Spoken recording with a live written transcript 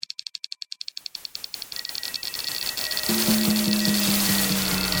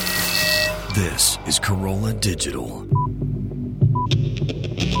This is Corolla Digital.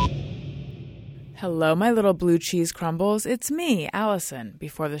 Hello, my little blue cheese crumbles. It's me, Allison.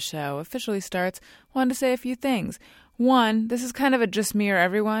 Before the show officially starts, wanted to say a few things. One, this is kind of a just me or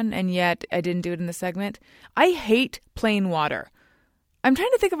everyone, and yet I didn't do it in the segment. I hate plain water. I'm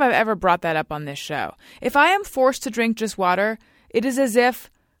trying to think if I've ever brought that up on this show. If I am forced to drink just water, it is as if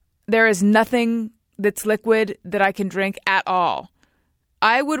there is nothing that's liquid that I can drink at all.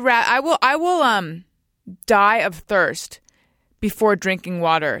 I will die of thirst before drinking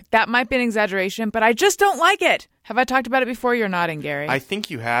water. That might be an exaggeration, but I just don't like it. Have I talked about it before? You're nodding, Gary. I think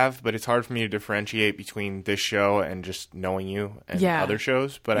you have, but it's hard for me to differentiate between this show and just knowing you and other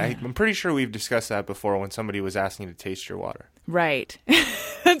shows. But I'm pretty sure we've discussed that before when somebody was asking to taste your water. Right.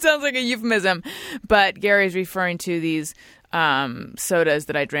 That sounds like a euphemism. But Gary's referring to these sodas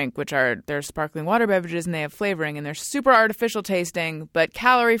that I drink, which they're sparkling water beverages, and they have flavoring, and they're super artificial tasting, but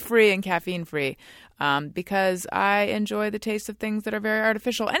calorie-free and caffeine-free, because I enjoy the taste of things that are very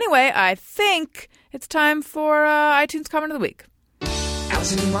artificial. Anyway, I think it's time for iTunes Comment of the Week.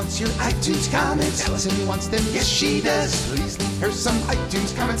 Allison wants your iTunes comments. Allison wants them, yes she does. Please leave her some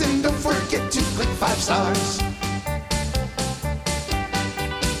iTunes comments and don't forget to click 5 stars.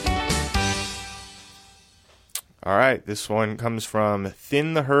 All right, this one comes from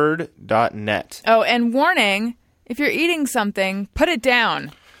thintheherd.net. Oh, and warning, if you're eating something, put it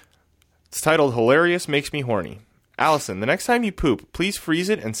down. It's titled Hilarious Makes Me Horny. Allison, the next time you poop, please freeze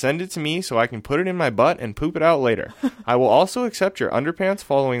it and send it to me so I can put it in my butt and poop it out later. I will also accept your underpants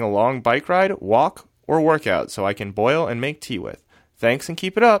following a long bike ride, walk, or workout so I can boil and make tea with. Thanks and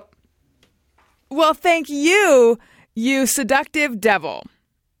keep it up. Well, thank you, you seductive devil.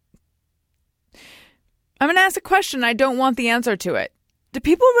 I'm going to ask a question. I don't want the answer to it. Do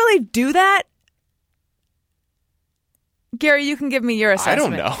people really do that? Gary, you can give me your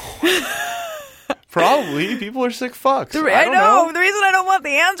assessment. I don't know. Probably. People are sick fucks. I know. The reason I don't want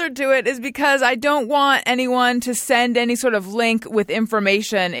the answer to it is because I don't want anyone to send any sort of link with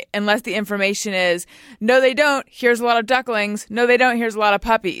information unless the information is, no, they don't. Here's a lot of ducklings. No, they don't. Here's a lot of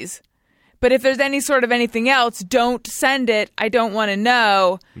puppies. But if there's any sort of anything else, don't send it. I don't want to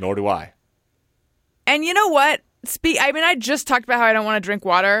know. Nor do I. And you know what? I just talked about how I don't want to drink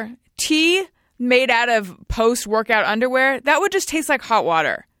water. Tea made out of post-workout underwear, that would just taste like hot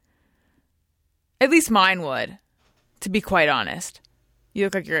water. At least mine would, to be quite honest. You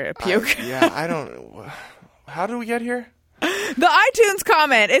look like you're going to puke. I don't... How did we get here? The iTunes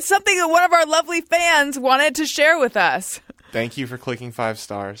comment. It's something that one of our lovely fans wanted to share with us. Thank you for clicking 5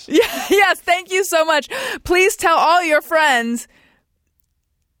 stars. Yes, thank you so much. Please tell all your friends.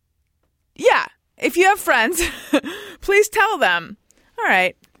 Yeah. If you have friends, please tell them. All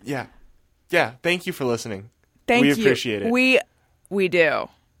right. Yeah. Thank you for listening. We appreciate it. We do.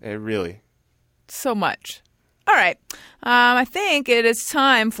 Really. So much. All right. I think it is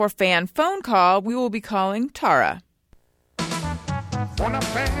time for fan phone call. We will be calling Tara. On a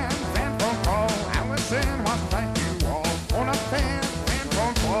fan phone call, Allison wants to thank you all. On a fan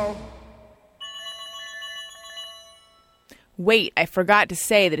phone call. Wait, I forgot to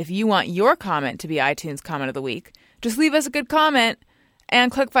say that if you want your comment to be iTunes Comment of the Week, just leave us a good comment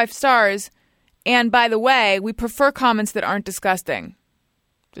and click 5 stars. And by the way, we prefer comments that aren't disgusting.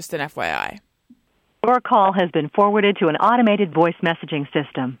 Just an FYI. Your call has been forwarded to an automated voice messaging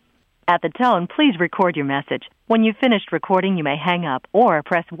system. At the tone, please record your message. When you've finished recording, you may hang up or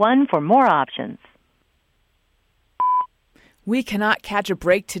press 1 for more options. We cannot catch a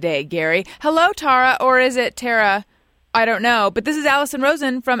break today, Gary. Hello, Tara, or is it Tara? I don't know, but this is Allison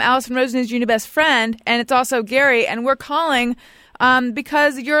Rosen from Allison Rosen is Your New Best Friend, and it's also Gary, and we're calling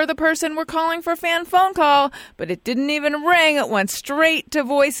because you're the person we're calling for a fan phone call, but it didn't even ring. It went straight to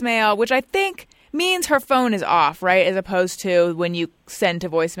voicemail, which I think means her phone is off, right, as opposed to when you send to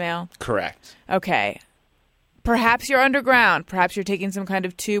voicemail? Correct. Okay. Perhaps you're underground. Perhaps you're taking some kind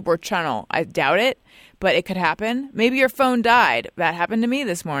of tube or channel. I doubt it, but it could happen. Maybe your phone died. That happened to me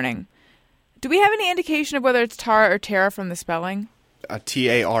this morning. Do we have any indication of whether it's Tara or Tara from the spelling?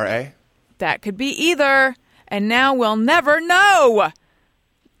 Tara? That could be either. And now we'll never know.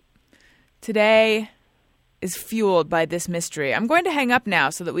 Today is fueled by this mystery. I'm going to hang up now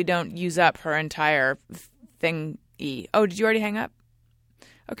so that we don't use up her entire thingy. Oh, did you already hang up?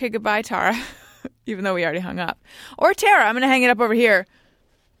 Okay, goodbye, Tara. Even though we already hung up. Or Tara, I'm going to hang it up over here.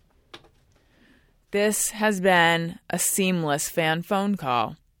 This has been a seamless fan phone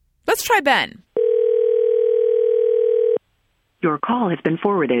call. Let's try Ben. Your call has been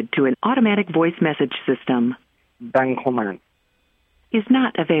forwarded to an automatic voice message system. Ben Coleman Is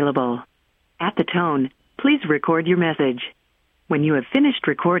not available. At the tone, please record your message. When you have finished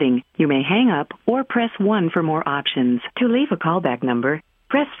recording, you may hang up or press 1 for more options. To leave a callback number,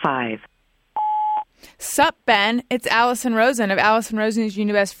 press 5. Sup, Ben? It's Allison Rosen of Allison Rosen's Your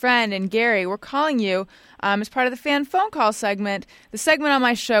New Best Friend. And Gary, we're calling you as part of the fan phone call segment, the segment on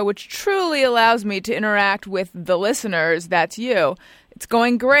my show which truly allows me to interact with the listeners. That's you. It's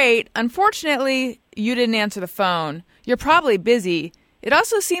going great. Unfortunately, you didn't answer the phone. You're probably busy. It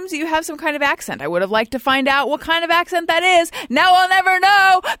also seems that you have some kind of accent. I would have liked to find out what kind of accent that is. Now I'll never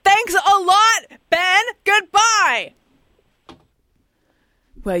know. Thanks a lot, Ben. Goodbye.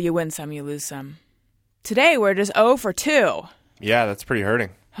 Well, you win some, you lose some. Today, we're just 0 for 2. Yeah, that's pretty hurting.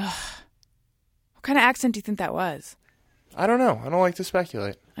 What kind of accent do you think that was? I don't know. I don't like to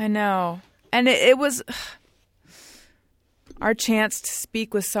speculate. I know. And it was our chance to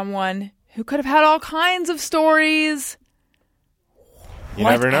speak with someone who could have had all kinds of stories. You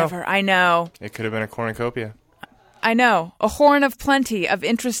never know. I know. It could have been a cornucopia. I know. A horn of plenty of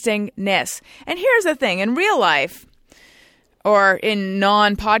interestingness. And here's the thing. In real life, or in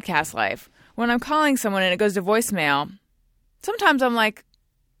non-podcast life, when I'm calling someone and it goes to voicemail, sometimes I'm like,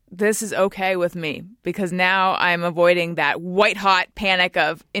 this is okay with me because now I'm avoiding that white-hot panic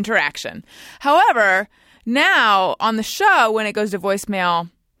of interaction. However, now on the show, when it goes to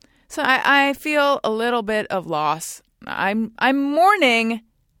voicemail, so I feel a little bit of loss. I'm mourning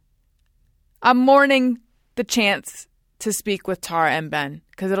the chance to speak with Tara and Ben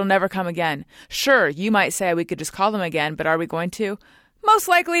because it'll never come again. Sure, you might say we could just call them again, but are we going to? Most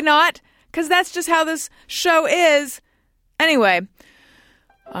likely not, because that's just how this show is. Anyway,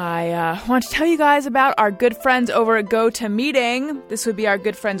 I want to tell you guys about our good friends over at GoToMeeting. This would be our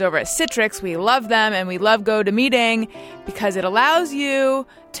good friends over at Citrix. We love them, and we love GoToMeeting because it allows you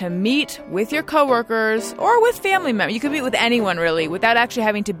to meet with your coworkers or with family members. You can meet with anyone, really, without actually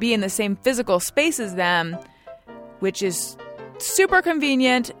having to be in the same physical space as them, which is super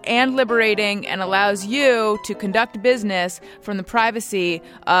convenient and liberating and allows you to conduct business from the privacy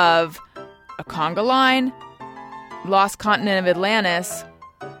of a conga line, lost continent of Atlantis,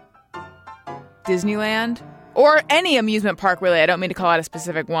 Disneyland, or any amusement park, really. I don't mean to call out a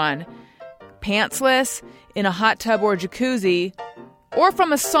specific one. Pantsless, in a hot tub or jacuzzi, or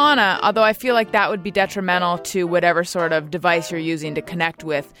from a sauna, although I feel like that would be detrimental to whatever sort of device you're using to connect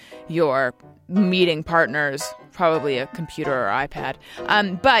with your meeting partners, probably a computer or iPad.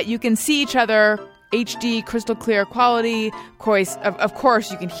 But you can see each other, HD, crystal clear quality. Of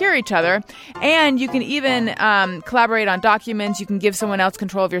course, you can hear each other. And you can even collaborate on documents. You can give someone else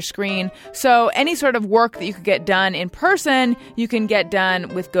control of your screen. So any sort of work that you could get done in person, you can get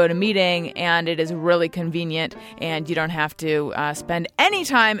done with GoToMeeting. And it is really convenient. And you don't have to spend any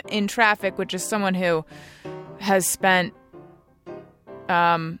time in traffic, which is someone who has spent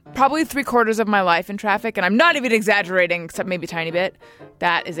probably 3/4 of my life in traffic. And I'm not even exaggerating, except maybe a tiny bit.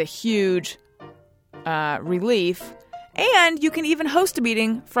 That is a huge relief. And you can even host a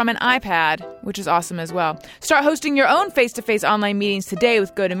meeting from an iPad, which is awesome as well. Start hosting your own face-to-face online meetings today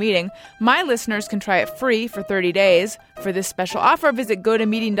with GoToMeeting. My listeners can try it free for 30 days. For this special offer, visit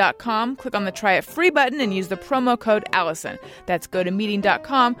GoToMeeting.com, click on the Try It Free button, and use the promo code Allison. That's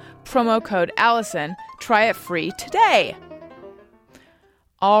GoToMeeting.com, promo code Allison. Try it free today.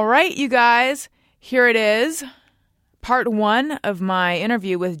 All right, you guys, here it is. Part 1 of my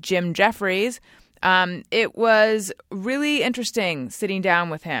interview with Jim Jeffries. It was really interesting sitting down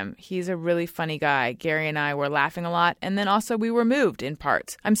with him. He's a really funny guy. Gary and I were laughing a lot, and then also we were moved in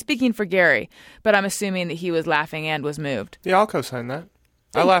parts. I'm speaking for Gary, but I'm assuming that he was laughing and was moved. Yeah, I'll co-sign that.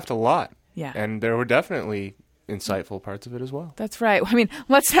 I laughed a lot. Yeah. And there were definitely insightful parts of it as well. That's right. I mean,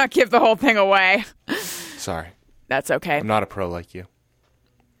 let's not give the whole thing away. Sorry. That's okay. I'm not a pro like you.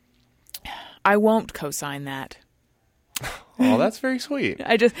 I won't co-sign that. Oh, that's very sweet.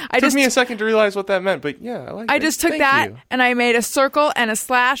 It took me a second to realize what that meant, but yeah, I like it. I just took Thank that you. and I made a circle and a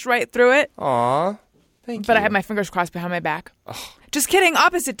slash right through it. Aw, thank you. But I had my fingers crossed behind my back. Oh. Just kidding.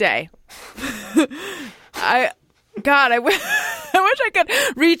 Opposite day. I wish I could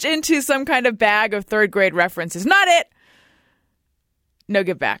reach into some kind of bag of third grade references. Not it. No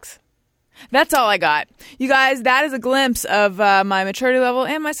givebacks. That's all I got. You guys, that is a glimpse of my maturity level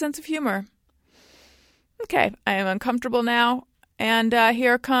and my sense of humor. Okay, I am uncomfortable now, and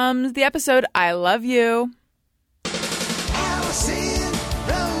here comes the episode. I love you. Allison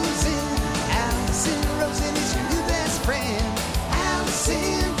Rosen is your new best friend.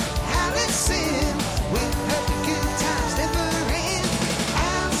 Allison, with her the good times never end.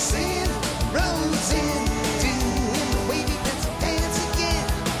 Allison Rosen, doing the wavy pencil dance again.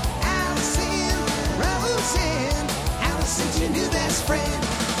 Allison, Allison's your new best friend.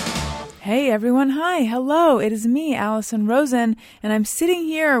 Hey everyone, hi, hello, it is me, Allison Rosen, and I'm sitting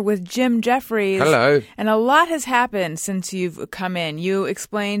here with Jim Jeffries. Hello. And a lot has happened since you've come in. You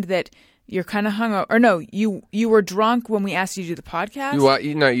explained that you're kind of hungover, or no, you were drunk when we asked you to do the podcast?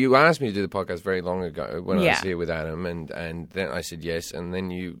 You asked me to do the podcast very long ago when I Yeah. was here with Adam, and then I said yes, and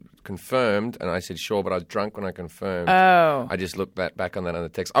then you confirmed, and I said sure, but I was drunk when I confirmed. Oh. I just looked back on that on the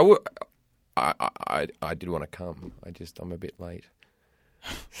text. I did want to come. I'm a bit late.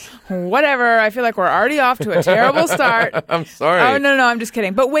 Whatever, I feel like we're already off to a terrible start. I'm sorry. Oh, no, I'm just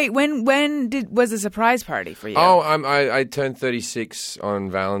kidding. But wait, when was the surprise party for you? Oh, I turned 36 on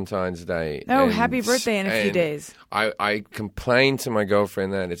Valentine's Day. Oh, and- happy birthday in a few and days. I complained to my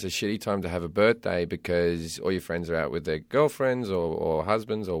girlfriend that it's a shitty time to have a birthday because all your friends are out with their girlfriends or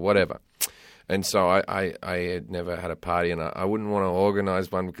husbands or whatever. And so I had never had a party, and I wouldn't want to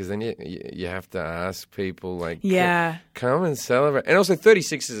organize one because then you have to ask people, like, Yeah. come and celebrate. And also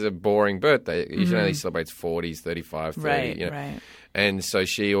 36 is a boring birthday. Usually only celebrates 40s, 35, 30. Right, you know. right. And so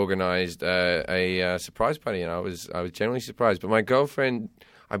she organized a surprise party, and I was genuinely surprised. But my girlfriend,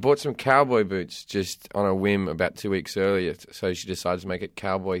 I bought some cowboy boots just on a whim about 2 weeks earlier, so she decided to make it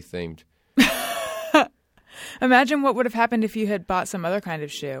cowboy themed. Imagine what would have happened if you had bought some other kind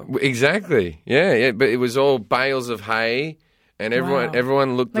of shoe. Exactly. Yeah. But it was all bales of hay, and Wow.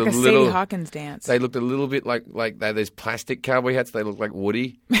 everyone looked Like a little. Sadie Hawkins dance. They looked a little bit like they had those plastic cowboy hats. They looked like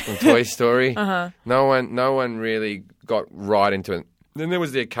Woody from Toy Story. No one really got right into it. Then there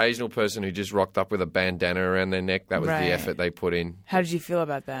was the occasional person who just rocked up with a bandana around their neck. That was Right. the effort they put in. How did you feel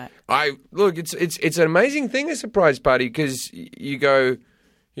about that? It's an amazing thing, a surprise party, because you go,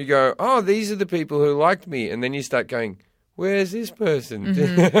 oh, these are the people who liked me, and then you start going, where's this person?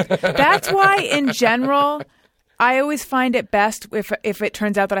 That's why, in general, I always find it best if it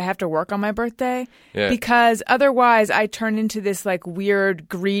turns out that I have to work on my birthday, Yeah. because otherwise I turn into this like weird,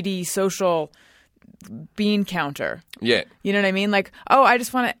 greedy social bean counter. Yeah. You know what I mean? Like, oh, I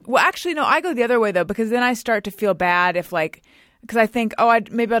just want to. Well, actually, no, I go the other way though, because then I start to feel bad if because I think,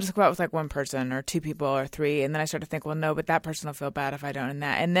 maybe I'll just go out with like one person or two people or three, and then I start to think, well, no, but that person will feel bad if I don't,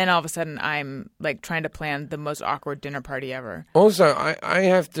 and then all of a sudden I'm like trying to plan the most awkward dinner party ever. Also, I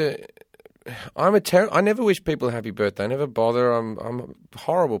have to. I never wish people a happy birthday. I never bother. I'm a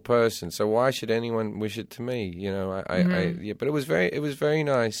horrible person. So why should anyone wish it to me? You know, but it was very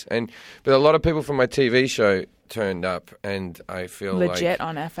nice. But a lot of people from my TV show turned up, and I feel Legit like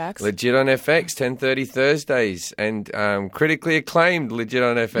on FX. legit on FX, 10:30 Thursdays, and critically acclaimed legit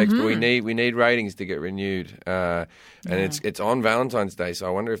on FX. But we need ratings to get renewed, and it's on Valentine's Day. So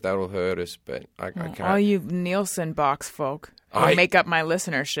I wonder if that'll hurt us. But I can't. All you Nielsen box folk who make up my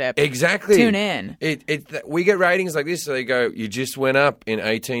listenership. Exactly. Tune in. We get ratings like this, so they go, you just went up in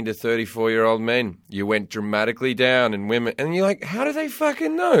 18 to 34-year-old men. You went dramatically down in women. And you're like, how do they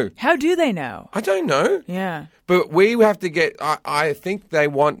fucking know? How do they know? I don't know. Yeah. But we have to get, I think they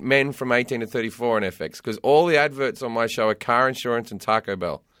want men from 18 to 34 on FX, because all the adverts on my show are car insurance and Taco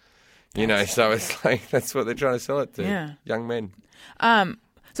Bell. You know, so it's like, that's what they're trying to sell it to. Yeah. Young men.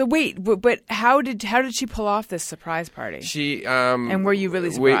 So wait, but how did she pull off this surprise party? She And were you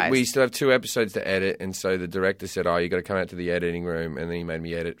really surprised? We still have 2 episodes to edit, and so the director said, "Oh, you got to come out to the editing room," and then he made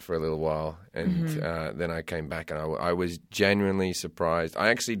me edit for a little while, and then I came back, and I was genuinely surprised. I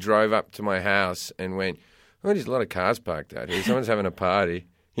actually drove up to my house and went, "Oh, there's a lot of cars parked out here. Someone's having a party."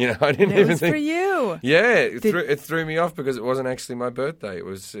 You know, I didn't It even was think. for you. Yeah, it threw me off because it wasn't actually my birthday. It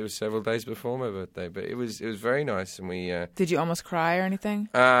was several days before my birthday, but it was very nice, and we. Did you almost cry or anything?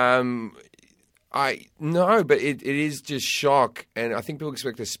 No, but it is just shock, and I think people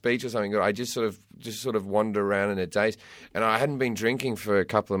expect a speech or something. I just sort of wander around in a daze, and I hadn't been drinking for a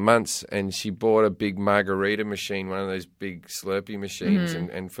couple of months, and she bought a big margarita machine, one of those big Slurpee machines,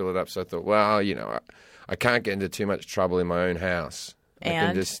 and fill it up. So I thought, well, you know, I can't get into too much trouble in my own house.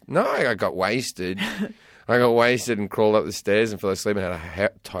 And? I got wasted. I got wasted and crawled up the stairs and fell asleep and had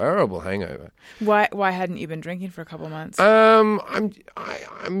a terrible hangover. Why hadn't you been drinking for a couple of months? The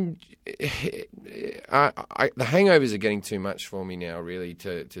hangovers are getting too much for me now, really,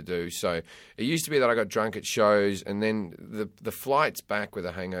 to do. So it used to be that I got drunk at shows, and then the flights back with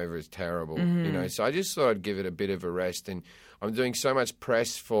a hangover is terrible, you know. So I just thought I'd give it a bit of a rest, and I'm doing so much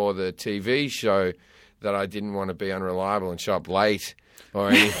press for the TV show that I didn't want to be unreliable and show up late. or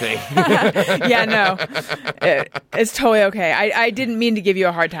anything. Yeah, no, it's totally okay. I didn't mean to give you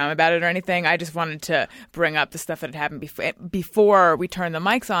a hard time about it or anything. I just wanted to bring up the stuff that had happened before we turned the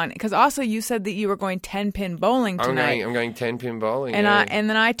mics on. Because also you said that you were going 10-pin bowling tonight. I'm going 10-pin bowling. And yeah. and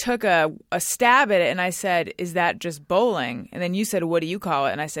then I took a stab at it and I said, "Is that just bowling?" And then you said, "What do you call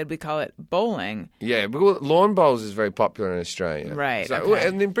it?" And I said, "We call it bowling." Yeah, but lawn bowls is very popular in Australia, Right, So, okay.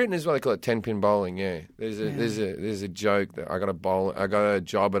 And in Britain as well, they call it 10-pin bowling. Yeah, there's a joke that I got a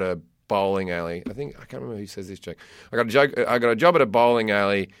job at a bowling alley. I can't remember who says this joke. I got a job at a bowling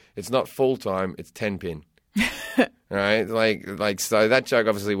alley. It's not full time. It's 10-pin. Right, so that joke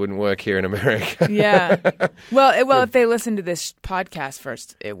obviously wouldn't work here in America. Yeah. Well, if they listened to this podcast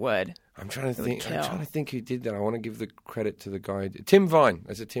first, it would. I'm trying to think. kill. I'm trying to think who did that. I want to give the credit to the guy, Tim Vine.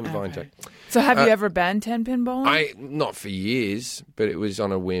 That's a Tim Vine joke. So have you ever been 10-pin bowling? Not for years, but it was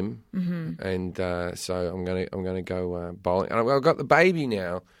on a whim, and so I'm gonna go bowling. And I've got the baby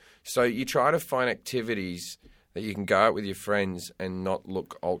now, so you try to find activities that you can go out with your friends and not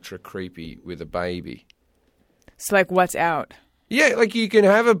look ultra creepy with a baby. It's like what's out. Yeah, like you can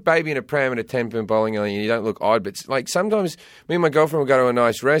have a baby in a pram at a 10-pin bowling alley and you don't look odd, but like sometimes me and my girlfriend will go to a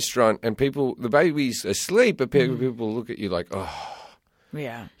nice restaurant and the baby's asleep, but people look at you like, oh.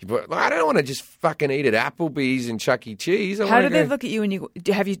 Yeah. But I don't want to just fucking eat at Applebee's and Chuck E. Cheese. How do they look at you when you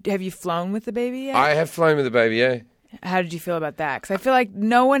have you flown with the baby yet? I have flown with the baby, yeah. How did you feel about that? Because I feel like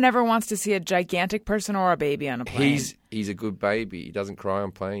no one ever wants to see a gigantic person or a baby on a plane. He's a good baby. He doesn't cry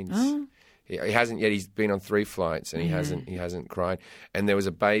on planes. Oh. He hasn't yet. He's been on 3 flights and he hasn't cried. And there was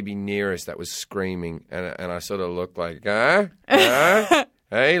a baby near us that was screaming, and I sort of looked like, hey,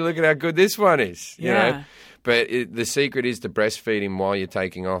 look at how good this one is, you know. But the secret is to breastfeed him while you're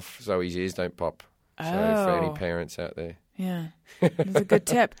taking off, so his ears don't pop. So for any parents out there, yeah, that's a good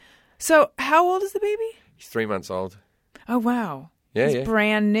tip. So how old is the baby? He's 3 months old. Oh wow, Yeah, he's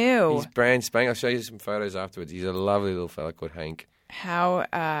brand new. He's brand spanking. I'll show you some photos afterwards. He's a lovely little fella called Hank. How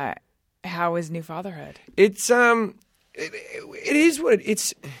is new fatherhood? It's it is what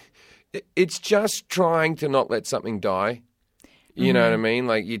it's just trying to not let something die. You know what I mean?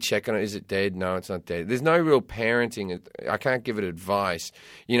 Like you check on it, is it dead? No, it's not dead. There's no real parenting. I can't give it advice.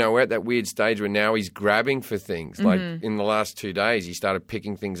 You know, we're at that weird stage where now he's grabbing for things. Like in the last 2 days, he started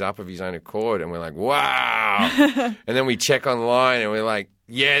picking things up of his own accord, and we're like, wow. And then we check online, and we're like,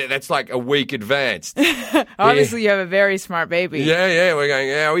 yeah, that's like a week advanced. Obviously, you have a very smart baby. Yeah, we're going,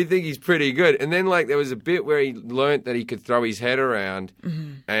 yeah, we think he's pretty good. And then, like, there was a bit where he learnt that he could throw his head around,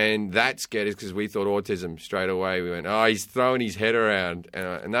 and that scared us because we thought autism straight away. We went, oh, he's throwing his head around.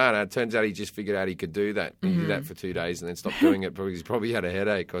 And no, it turns out he just figured out he could do that. He did that for 2 days and then stopped doing it because he probably had a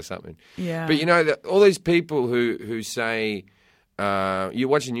headache or something. Yeah. But, you know, all these people who say, you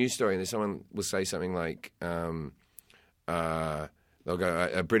watch a news story and someone will say something like, they'll go,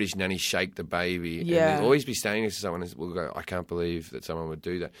 a British nanny shake the baby. Yeah. And they'll always be standing next to someone and will go, I can't believe that someone would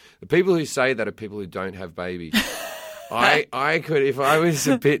do that. The people who say that are people who don't have babies. I could, if I was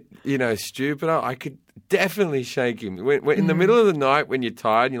a bit, stupid, I could definitely shake him. When in the middle of the night when you're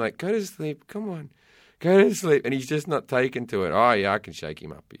tired and you're like, go to sleep, come on. Go to sleep. And he's just not taken to it. Oh, yeah, I can shake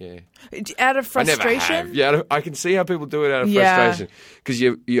him up, yeah. Out of frustration? I never have. Yeah, I can see how people do it out of frustration. Because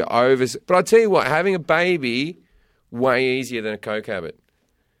you're over... But I'll tell you what, having a baby... way easier than a coke habit.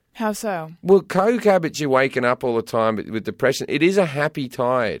 How so? Well, coke habits, you're waking up all the time, but with depression, it is a happy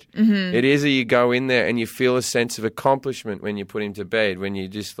tired. It is you go in there and you feel a sense of accomplishment when you put him to bed, when you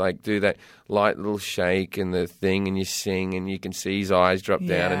just like do that light little shake and the thing and you sing and you can see his eyes drop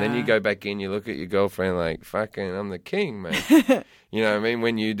down and then you go back in, you look at your girlfriend like, fucking, I'm the king, man. You know what I mean?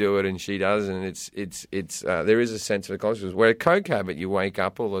 When you do it and she doesn't, it's there is a sense of accomplishment. Where a coke habit, you wake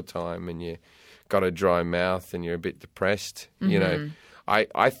up all the time and you got a dry mouth and you're a bit depressed, you know.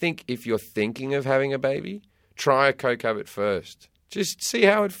 I think if you're thinking of having a baby, try a coke habit first. Just see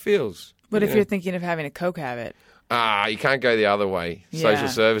how it feels. What if you're thinking of having a coke habit? You can't go the other way. Social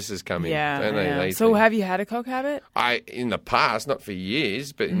services come in, don't they? Yeah. So have you had a coke habit? In the past, not for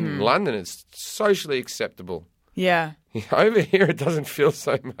years, but in London it's socially acceptable. Yeah. Over here it doesn't feel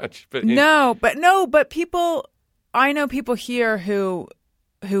so much. But but people, I know people here who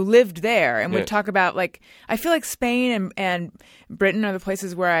lived there and would talk about, like, I feel like Spain and Britain are the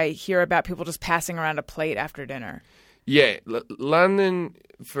places where I hear about people just passing around a plate after dinner. Yeah, London,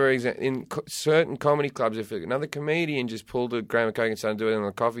 for example, in certain comedy clubs, if another comedian just pulled a gram of coke and started doing it on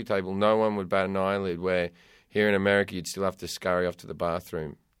the coffee table, no one would bat an eyelid, where here in America you'd still have to scurry off to the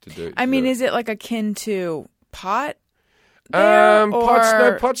bathroom to do it. I mean, is it like akin to pot?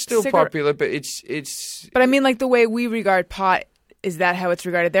 Pot's still popular, but it's... But I mean, like the way we regard pot Is that how it's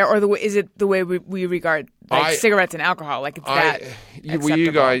regarded there, or is it the way we regard cigarettes and alcohol? Like it's that acceptable? Well,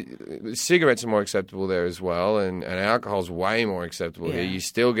 you guys, cigarettes are more acceptable there as well, and alcohol's way more acceptable here. You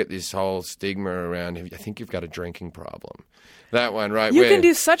still get this whole stigma around. I think you've got a drinking problem. That one, right? You can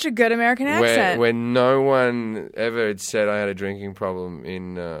do such a good American accent. Where no one ever had said I had a drinking problem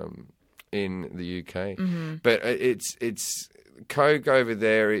in the UK, but it's. Coke over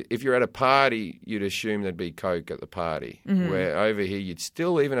there, if you're at a party, you'd assume there'd be Coke at the party. Where over here, you'd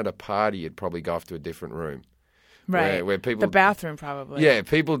still, even at a party, you'd probably go off to a different room. Right. Where people, the bathroom, probably. Yeah,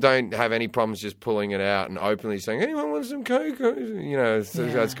 people don't have any problems just pulling it out and openly saying, anyone want some Coke? You know,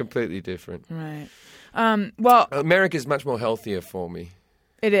 it's completely different. Right. Well, America's much more healthier for me.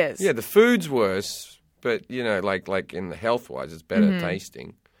 It is. Yeah, the food's worse, but, you know, like in the health-wise, it's better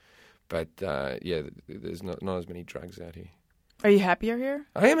tasting. But, there's not as many drugs out here. Are you happier here?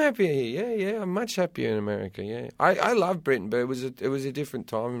 I am happier here. Yeah. I'm much happier in America. Yeah, I love Britain, but it was a different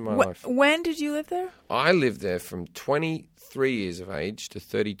time in my life. When did you live there? I lived there from 23 years of age to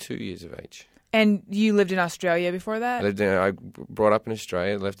 32 years of age. And you lived in Australia before that? I brought up in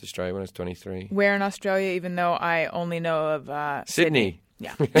Australia. Left Australia when I was 23. Where in Australia? Even though I only know of Sydney.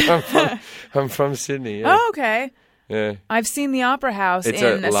 Yeah, I'm from Sydney. Yeah. Oh, okay. Yeah, I've seen the Opera House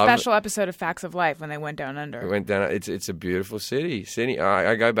in a special episode of Facts of Life when they went down under. It went down. It's a beautiful city. Sydney.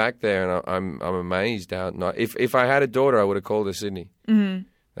 I go back there and I'm amazed how not. If I had a daughter, I would have called her Sydney. Mm-hmm.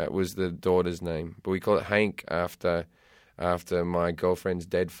 That was the daughter's name, but we call it Hank after my girlfriend's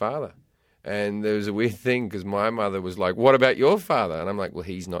dead father. And there was a weird thing because my mother was like, "What about your father?" And I'm like, "Well,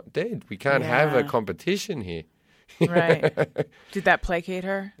 he's not dead. We can't have a competition here." Right. Did that placate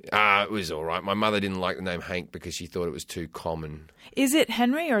her? It was all right. My mother didn't like the name Hank because she thought it was too common. Is it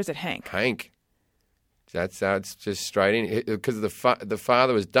Henry or is it Hank? Hank. That's how it's just straight in. Because the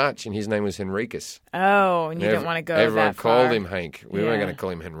father was Dutch and his name was Henricus. Oh, and you didn't want to go that far. Everyone called him Hank. We weren't going to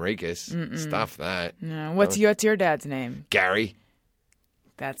call him Henricus. Stuff that. No. What's your dad's name? Gary.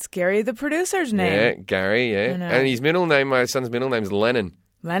 That's Gary, the producer's name. Yeah, Gary, yeah. And his middle name, my son's middle name is Lennon.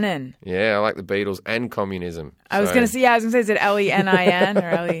 Lennon. Yeah, I like the Beatles and communism. I was going to say, is it Lenin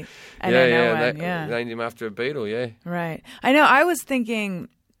or Lenin? Yeah. Named him after a Beatle, yeah. Right. I know, I was thinking,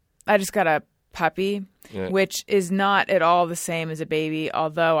 I just got a puppy, which is not at all the same as a baby,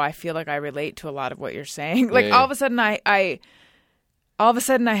 although I feel like I relate to a lot of what you're saying. Like, all of a sudden I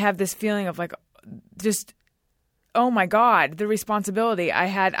have this feeling of like, just... Oh my God, the responsibility I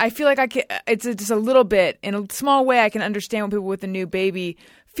had. I feel like it's just a little bit, in a small way, I can understand what people with a new baby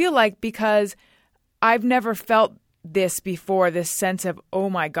feel like because I've never felt this before, this sense of, oh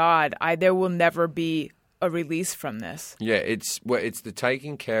my God, there will never be a release from this. Yeah, it's the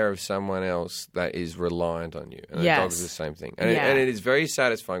taking care of someone else that is reliant on you. And a dog is the same thing. And it is very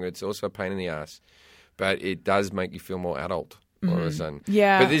satisfying. It's also a pain in the ass, but it does make you feel more adult all of a sudden.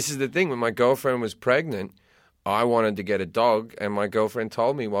 Yeah. But this is the thing, when my girlfriend was pregnant, I wanted to get a dog, and my girlfriend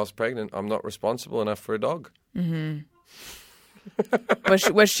told me whilst pregnant, I'm not responsible enough for a dog. Mm-hmm.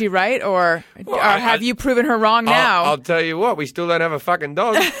 Was she right, or have you proven her wrong now? I'll tell you what, we still don't have a fucking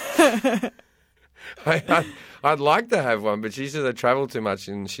dog. I'd like to have one, but she says I travel too much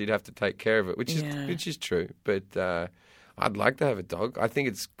and she'd have to take care of it, which is true. But I'd like to have a dog. I think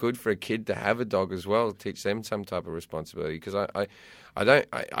it's good for a kid to have a dog as well, teach them some type of responsibility. Because I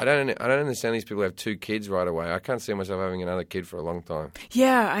don't understand these people who have 2 kids right away. I can't see myself having another kid for a long time.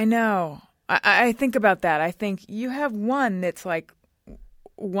 Yeah, I know. I think about that. I think you have one that's like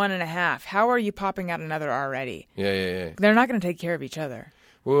 1.5. How are you popping out another already? Yeah. They're not going to take care of each other.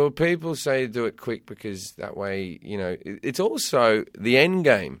 Well, people say do it quick because that way, you know, it's also the end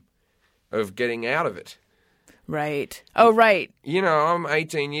game of getting out of it. Right. Oh, right. You know, I'm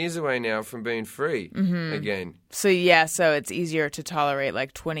 18 years away now from being free again. So it's easier to tolerate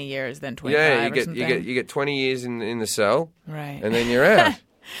like 20 years than 25 or something. you get 20 years in the cell. Right. And then you're out.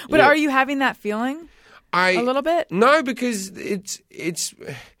 But are you having that feeling a little bit? No, because it's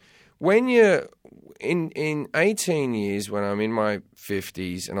when you're in 18 years, when I'm in my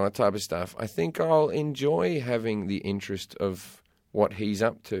 50s and all that type of stuff, I think I'll enjoy having the interest of what he's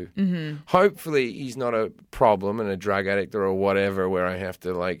up to. Mm-hmm. Hopefully he's not a problem and a drug addict or whatever where I have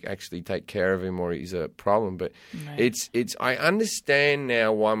to like actually take care of him or he's a problem. But I understand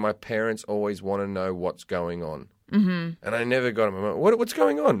now why my parents always want to know what's going on And I never got it. My mum, what's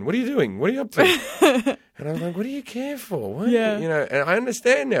going on? What are you doing? What are you up to? And I was like, what do you care for? What? Yeah. You know, and I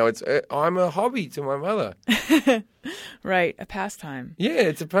understand now. I'm a hobby to my mother. Right, a pastime. Yeah,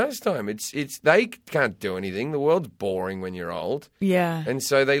 it's a pastime. It's they can't do anything. The world's boring when you're old. Yeah. And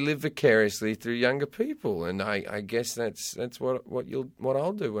so they live vicariously through younger people. And I guess that's what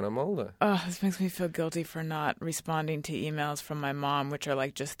I'll do when I'm older. Oh, this makes me feel guilty for not responding to emails from my mom, which are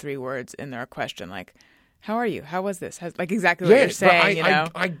like just 3 words in their question, like, how are you? How was this? Like exactly what you're saying, you know?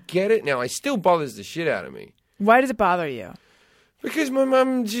 I get it now. It still bothers the shit out of me. Why does it bother you? Because my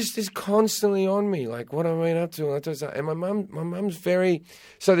mum just is constantly on me, like what am I up to? And my mum's very.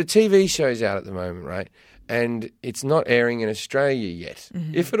 So the TV show's out at the moment, right? And it's not airing in Australia yet,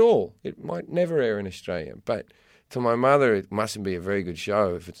 if at all. It might never air in Australia. But to my mother, it mustn't be a very good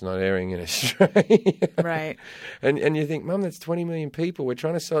show if it's not airing in Australia. Right. And you think, Mum, that's 20 million people. We're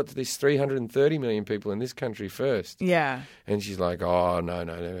trying to sell it to these 330 million people in this country first. Yeah. And she's like, oh, no.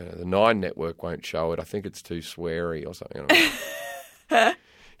 The Nine Network won't show it. I think it's too sweary or something.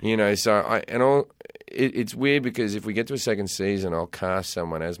 You know, so it's weird because if we get to a second season, I'll cast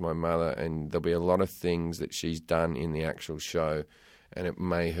someone as my mother and there'll be a lot of things that she's done in the actual show and it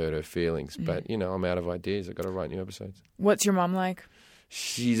may hurt her feelings. But, you know, I'm out of ideas. I've got to write new episodes. What's your mom like?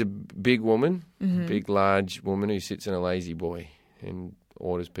 She's a big woman, big, large woman who sits in a lazy boy and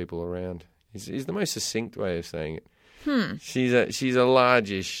orders people around. Is the most succinct way of saying it. She's a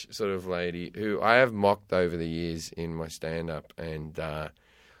largish sort of lady who I have mocked over the years in my stand-up, and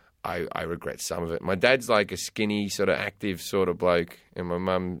I regret some of it. My dad's like a skinny, sort of active sort of bloke, and my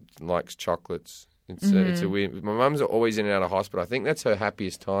mum likes chocolates. It's a weird. My mum's always in and out of hospital. I think that's her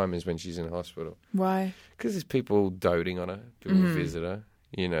happiest time is when she's in hospital. Why? Because there's people doting on her, people visit her.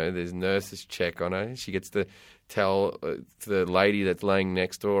 You know, there's nurses check on her. She gets to tell the lady that's laying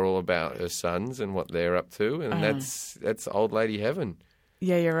next door all about her sons and what they're up to, and that's old lady heaven.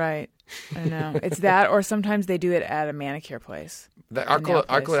 Yeah, you're right. I know. It's that, or sometimes they do it at a manicure place. I call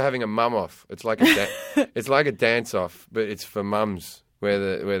it having a mum off. It's like it's like a dance off, but it's for mums. Where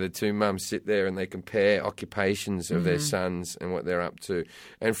the two mums sit there and they compare occupations of their sons and what they're up to.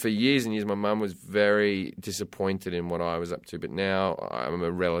 And for years and years, my mum was very disappointed in what I was up to. But now I'm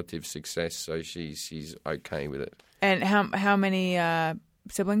a relative success, so she's okay with it. And how many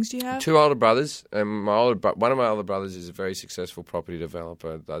siblings do you have? 2 older brothers, and one of my older brothers is a very successful property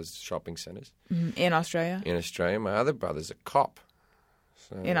developer, does shopping centres. In Australia? In Australia. My other brother's a cop.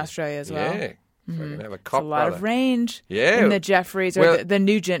 So, in Australia as well? Yeah. So I can have a cop It's a lot brother. of range Yeah. in the Jeffries or the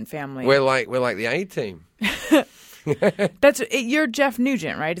Nugent family. We're like the A-team. You're Jeff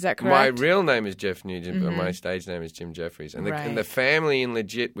Nugent, right? Is that correct? My real name is Jeff Nugent, but my stage name is Jim Jeffries. And Right. the family in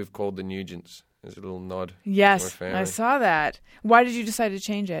Legit, we've called the Nugents. There's a little nod. Yes, to my family. I saw that. Why did you decide to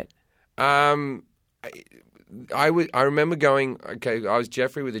change it? I remember going, I was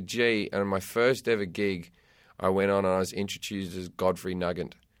Jeffrey with a G, and on my first ever gig, I went on and I was introduced as Godfrey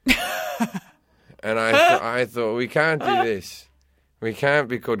Nugent. And I thought, we can't do this. We can't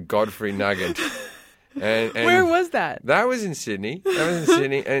be called Godfrey Nugent. And Where was that? That was in Sydney.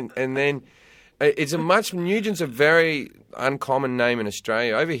 And then Nugent's a very uncommon name in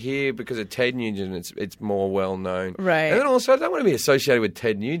Australia. Over here, because of Ted Nugent, it's more well known. Right. And then also, I don't want to be associated with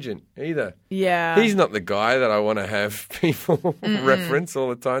Ted Nugent either. Yeah. He's not the guy that I want to have people reference all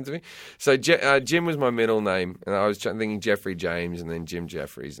the time to me. So Jim was my middle name, and I was thinking Jeffrey James, and then Jim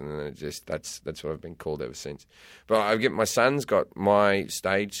Jeffries, and then that's what I've been called ever since. But my son's got my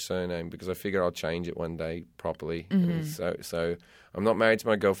stage surname because I figure I'll change it one day properly. And so I'm not married to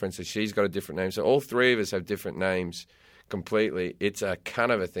my girlfriend, so she's got a different name. So all 3 of us have different names. Completely, it's a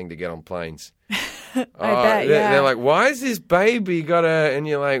kind of a thing to get on planes. I bet, yeah. They're like, why is this baby got a... And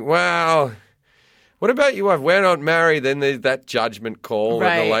you're like, wow, what about your wife? We're not married. Then there's that judgment call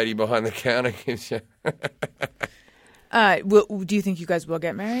that the lady behind the counter gives you. Do you think you guys will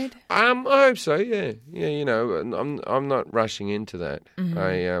get married? I hope so, yeah. Yeah, you know, I'm not rushing into that.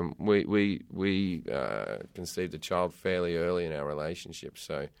 We conceived a child fairly early in our relationship,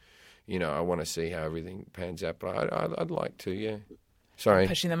 so... You know, I want to see how everything pans out, but I'd like to, yeah. Sorry.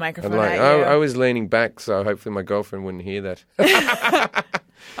 Pushing the microphone at you. I was leaning back, so hopefully my girlfriend wouldn't hear that.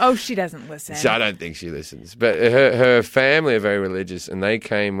 Oh, she doesn't listen. So I don't think she listens. But her family are very religious, and they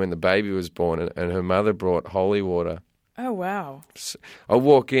came when the baby was born, and her mother brought holy water. Oh, wow. I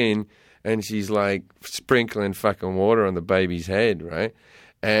walk in, and she's like sprinkling fucking water on the baby's head, right?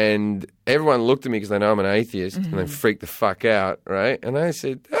 And everyone looked at me because they know I'm an atheist, and they freaked the fuck out, right? And I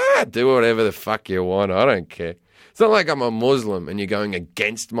said, do whatever the fuck you want. I don't care. It's not like I'm a Muslim and you're going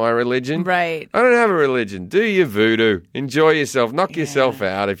against my religion. Right. I don't have a religion. Do your voodoo. Enjoy yourself. Knock yourself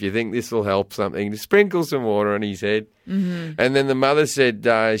out if you think this will help something. Sprinkle some water on his head. Mm-hmm. And then the mother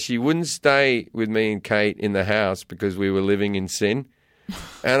said she wouldn't stay with me and Kate in the house because we were living in sin.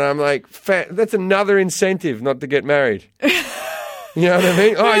 And I'm like, that's another incentive not to get married. You know what I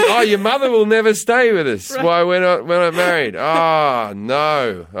mean? Oh, your mother will never stay with us. Right. Why we're not married? Oh,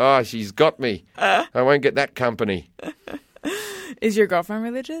 no. Oh, she's got me. I won't get that company. Is your girlfriend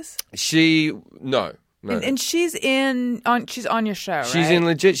religious? No. And she's on your show, right?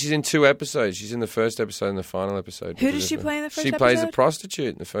 She's in 2 episodes. She's in the first episode and the final episode. Who does she play in the first episode? She plays a prostitute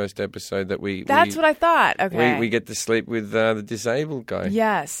in the first episode that That's what I thought. Okay. We get to sleep with the disabled guy.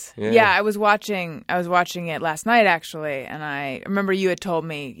 Yes. Yeah. I was watching it last night, actually, and I remember you had told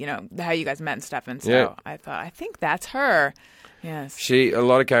me, how you guys met and stuff, and so I thought, I think that's her. Yes. A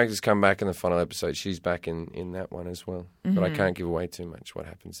lot of characters come back in the final episode. She's back in that one as well. Mm-hmm. But I can't give away too much what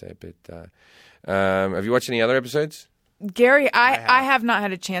happens there. But have you watched any other episodes? Gary, I have not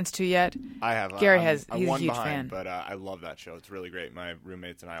had a chance to yet. I have. Gary has. He's a huge behind, fan. But I love that show. It's really great. My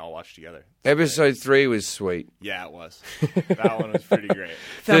roommates and I all watched together. Episode 3 was sweet. Yeah, it was. That one was pretty great.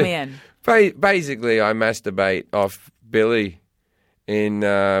 Fill me in. Basically, I masturbate off Billy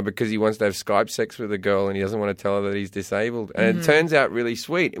because he wants to have Skype sex with a girl and he doesn't want to tell her that he's disabled. And it turns out really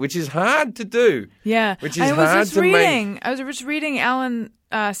sweet, which is hard to do. Yeah. Which is hard to make. I was just reading Alan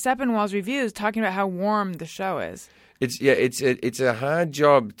Sepinwall's reviews talking about how warm the show is. It's a hard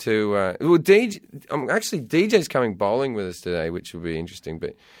job to. DJ's coming bowling with us today, which will be interesting.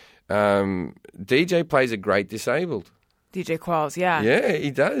 But DJ plays a great disabled. DJ Qualls, yeah. Yeah,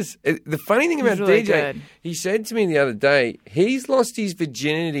 he does. The funny thing about really DJ, good. He said to me the other day, he's lost his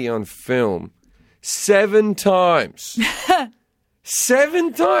virginity on film 7 times.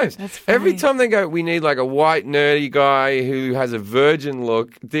 7 times. That's funny. Every time they go, we need like a white nerdy guy who has a virgin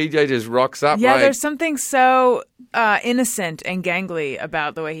look, DJ just rocks up. Yeah, like, there's something so innocent and gangly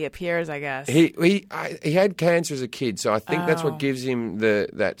about the way he appears, I guess. He had cancer as a kid, so I think that's what gives him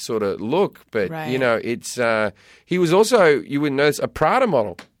that sort of look. But Right. it's he was also, you would notice, a Prada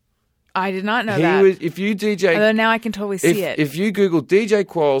model. I did not know that. If you DJ, although now I can totally see it. If you Google DJ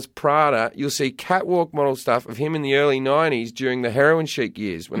Qualls Prada, you'll see catwalk model stuff of him in the early 90s during the heroin chic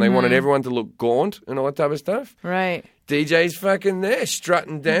years when they wanted everyone to look gaunt and all that type of stuff. Right. DJ's fucking there,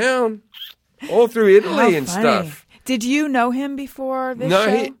 strutting down all through Italy How and funny. stuff. Did you know him before this No,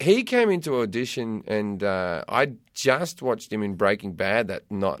 show? he came into audition and I just watched him in Breaking Bad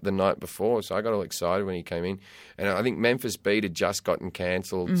the night before, so I got all excited when he came in. And I think Memphis Beat had just gotten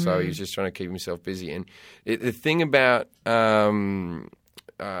cancelled, so he was just trying to keep himself busy. And the thing about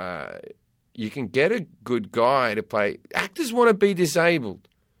you can get a good guy to play. Actors want to be disabled.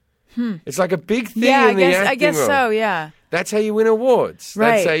 It's like a big thing in the acting I guess world. so, yeah. That's how you win awards.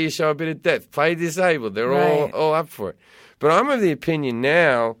 Right. That's how you show a bit of depth. Play disabled. They're Right. all up for it. But I'm of the opinion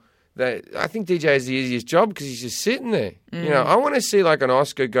now that I think DJ has the easiest job because he's just sitting there. I want to see like an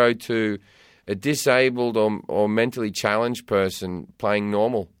Oscar go to a disabled or mentally challenged person playing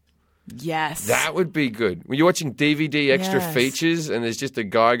normal. Yes. That would be good. When you're watching DVD extra Yes. features and there's just a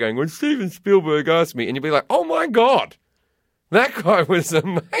guy going, when Steven Spielberg asked me, and you'd be like, oh my God, that guy was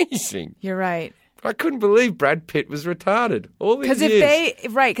amazing. You're right. I couldn't believe Brad Pitt was retarded all these Because years.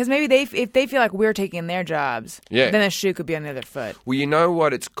 because maybe if they feel like we're taking their jobs, Yeah. then the shoe could be on the other foot. Well, you know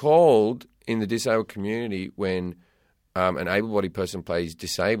what it's called in the disabled community when an able-bodied person plays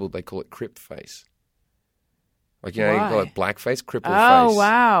disabled, they call it crip face. Like, you Why? call it blackface, cripple Oh, face.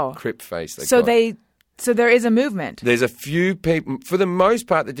 wow. Crip face. So there is a movement. There's a few people, for the most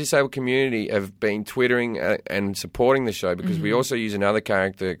part, the disabled community have been twittering and supporting the show because we also use another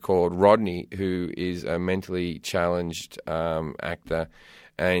character called Rodney, who is a mentally challenged actor,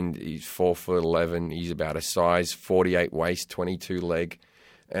 and he's 4'11". He's about a size 48 waist, 22 leg.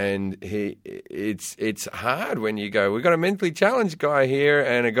 And it's hard when you go, we've got a mentally challenged guy here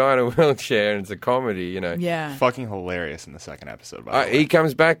and a guy in a wheelchair, and it's a comedy, Yeah. Fucking hilarious in the second episode, by the way. He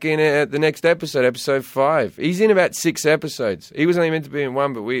comes back in at the next episode 5. He's in about 6 episodes. He was only meant to be in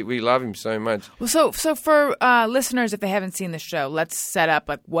 1, but we love him so much. Well, so for listeners, if they haven't seen the show, let's set up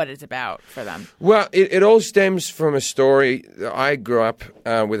like what it's about for them. Well, it all stems from a story. I grew up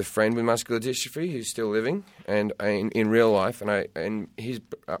with a friend with muscular dystrophy who's still living, and in real life, and his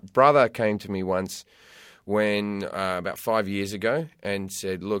brother came to me once when about 5 years ago and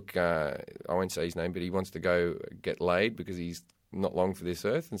said, look, I won't say his name, but he wants to go get laid because he's not long for this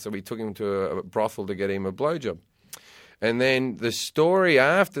earth. And so we took him to a brothel to get him a blowjob. And then the story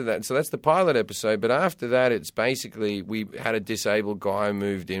after that, so that's the pilot episode, but after that it's basically we had a disabled guy who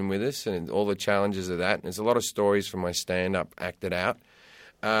moved in with us and all the challenges of that. And there's a lot of stories from my stand-up acted out.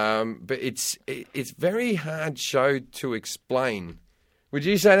 But it's very hard show to explain. Would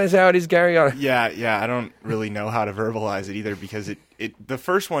you say that's how it is, Gary? Yeah. I don't really know how to verbalize it either because the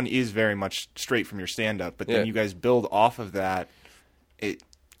first one is very much straight from your stand-up, but then you guys build off of that.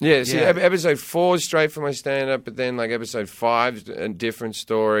 Episode 4 is straight from my stand-up, but then like episode 5 is a different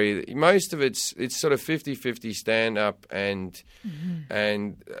story. Most of it's sort of 50-50 stand-up and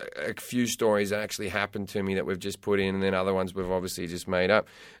a few stories that actually happened to me that we've just put in, and then other ones we've obviously just made up.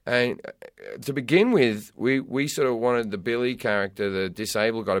 And to begin with, we sort of wanted the Billy character, the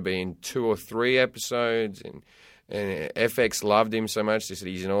disabled guy, to be in 2 or 3 episodes, and FX loved him so much, they said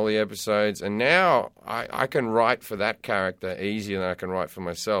he's in all the episodes. And now I can write for that character easier than I can write for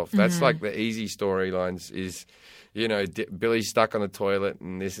myself. That's like the easy storylines is, Billy's stuck on the toilet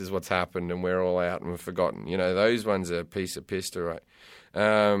and this is what's happened and we're all out and we've forgotten. Those ones are a piece of piss to write.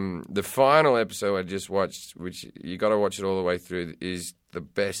 The final episode I just watched, which you got to watch it all the way through, is the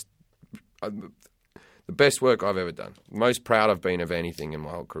best work I've ever done. Most proud I've been of anything in my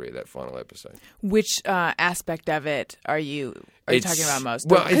whole career, that final episode. Which aspect of it are you talking about most?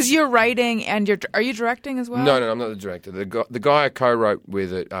 Well, because you're writing and are you directing as well? No, I'm not the director. The guy I co-wrote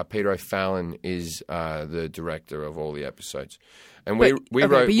with it, Peter O'Fallon, is the director of all the episodes. And we wrote.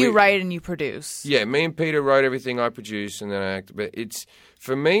 But you write and you produce. Yeah, me and Peter wrote everything. I produce and then I act. But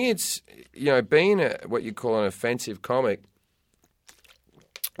for me, it's being what you call an offensive comic.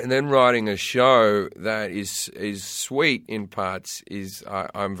 And then writing a show that is sweet in parts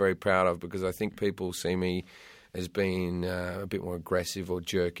I'm very proud of, because I think people see me as being a bit more aggressive or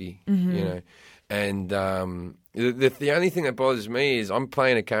jerky, And the only thing that bothers me is I'm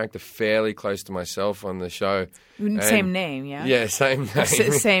playing a character fairly close to myself on the show. Same name, yeah? Yeah, same name.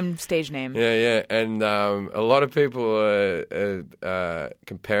 Same stage name. Yeah. And a lot of people are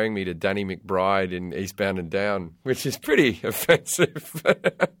comparing me to Danny McBride in Eastbound and Down, which is pretty offensive.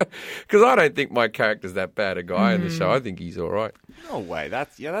 Because I don't think my character's that bad a guy in the show. I think he's all right. No way.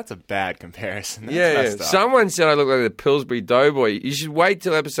 That's a bad comparison. That's Yeah. messed up. Someone said I look like the Pillsbury Doughboy. You should wait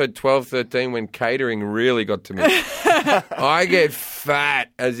till episode 12, 13 when catering really got to me. I get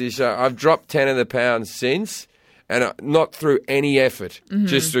fat as this show. I've dropped 10 of the pounds since. And not through any effort,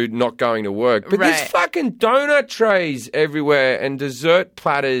 just through not going to work. But there's fucking donut trays everywhere and dessert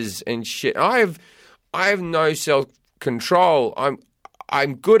platters and shit. I have no self-control.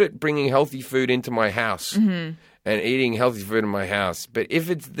 I'm good at bringing healthy food into my house and eating healthy food in my house. But if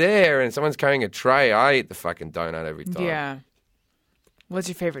it's there and someone's carrying a tray, I eat the fucking donut every time. Yeah. What's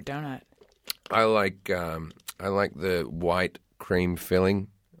your favorite donut? I like the white cream filling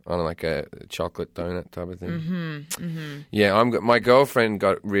on like a chocolate donut type of thing. Yeah, my girlfriend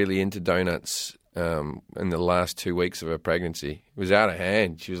got really into donuts in the last 2 weeks of her pregnancy. It was out of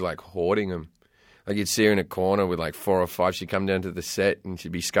hand. She was like hoarding them. Like you'd see her in a corner with like 4 or 5. She'd come down to the set and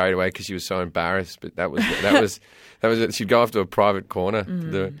she'd be scurried away because she was so embarrassed. But that was it. She'd go off to a private corner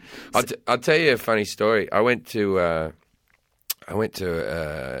to do it. I'll tell you a funny story.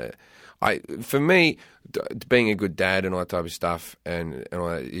 For me, being a good dad and all that type of stuff, and all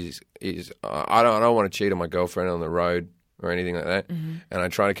that is I don't want to cheat on my girlfriend on the road or anything like that, and I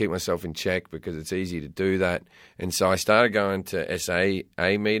try to keep myself in check because it's easy to do that. And so I started going to SAA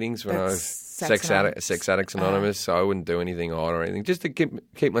meetings when I was Sex Addicts Anonymous, so I wouldn't do anything odd or anything, just to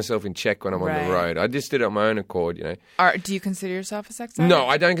keep myself in check when I'm on the road. I just did it on my own accord, Do you consider yourself a sex addict? No,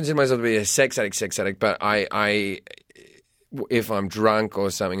 I don't consider myself to be a sex addict, but I if I'm drunk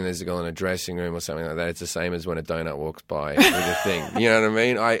or something and there's a girl in a dressing room or something like that, it's the same as when a donut walks by with a thing. You know what I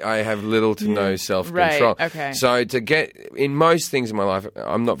mean? I have little to no self-control. Right, okay. So in most things in my life,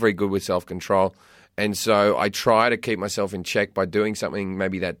 I'm not very good with self-control. And so I try to keep myself in check by doing something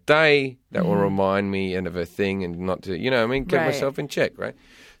maybe that day that will remind me of a thing and not to, keep myself in check, right?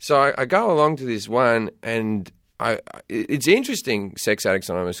 So I go along to this one and it's interesting, Sex Addicts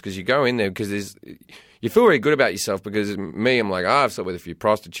Anonymous, because you go in there because you feel very good about yourself because I'm like, I've slept with a few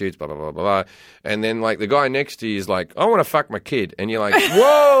prostitutes, blah, blah, blah, blah. And then, like, the guy next to you is like, I want to fuck my kid. And you're like,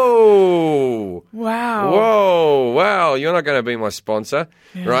 whoa. Wow. Whoa. Wow. You're not going to be my sponsor,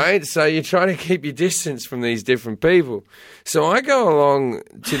 right? So you're trying to keep your distance from these different people. So I go along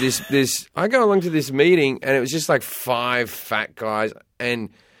to this meeting, and it was just like 5 fat guys. And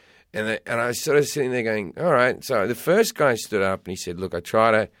I was sort of sitting there going, all right. So the first guy stood up and he said, look, I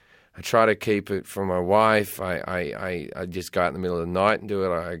try to keep it from my wife. I just go out in the middle of the night and do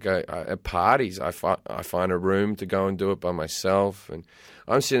it. I go at parties. I find a room to go and do it by myself. And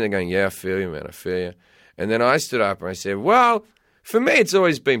I'm sitting there going, yeah, I feel you, man. I feel you. And then I stood up and I said, well, for me, it's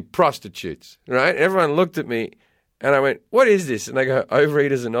always been prostitutes, right? Everyone looked at me and I went, what is this? And they go,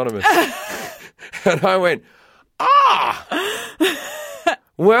 Overeaters Anonymous. And I went,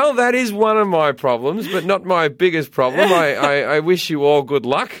 well, that is one of my problems, but not my biggest problem. I wish you all good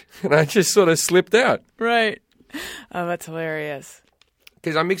luck. And I just sort of slipped out. Right. Oh, that's hilarious.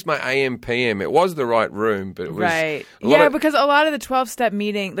 Because I mixed my AM, PM. It was the right room, but it was... Right. Yeah, because a lot of the 12-step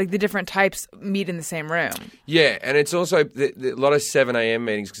meeting, like the different types, meet in the same room. Yeah, and it's also a lot of 7 a.m.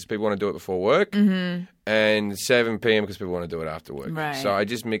 meetings because people want to do it before work, and 7 p.m. because people want to do it after work. Right. So I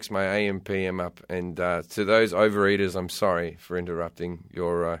just mixed my AM, PM up. And to those overeaters, I'm sorry for interrupting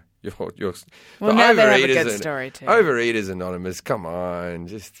your Well, now they have a good story, too. Overeaters Anonymous, come on,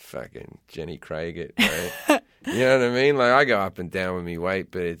 just fucking Jenny Craig it, right? You know what I mean? Like, I go up and down with me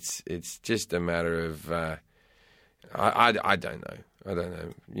weight, but it's just a matter of I don't know. I don't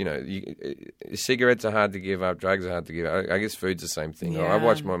know. You know, cigarettes are hard to give up. Drugs are hard to give up. I guess food's the same thing. Yeah. I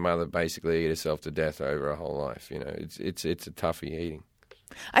watched my mother basically eat herself to death over her whole life. You know, it's a toughie eating.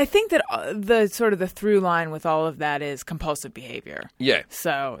 I think that the sort of the through line with all of that is compulsive behavior. Yeah.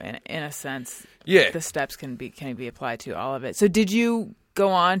 So in a sense, Yeah. the steps can be applied to all of it. So did you go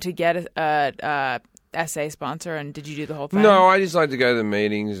on to get a SA sponsor, and did you do the whole thing? No, I just like to go to the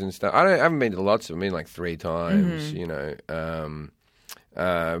meetings and stuff. I haven't been to lots of them. I've been like 3 times, you know.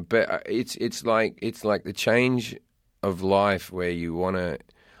 But it's like the change of life where you want to.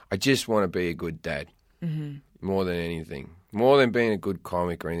 I just want to be a good dad more than anything, more than being a good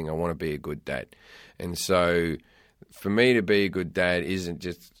comic or anything. I want to be a good dad, and so for me to be a good dad isn't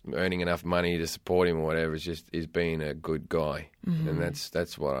just earning enough money to support him or whatever. It's just is being a good guy, and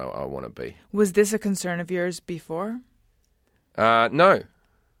that's what I want to be. Was this a concern of yours before? No,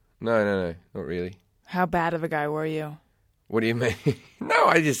 not really. How bad of a guy were you? What do you mean? No,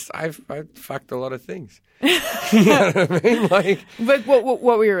 I fucked a lot of things. You know what I mean? Like, But what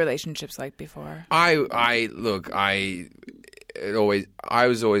were your relationships like before? I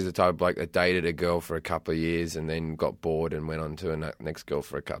was always the type of bloke that dated a girl for a couple of years and then got bored and went on to a next girl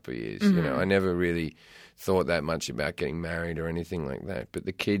for a couple of years. You know, I never really thought that much about getting married or anything like that. But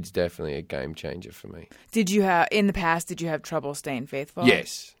the kid's definitely a game changer for me. Did you have trouble staying faithful?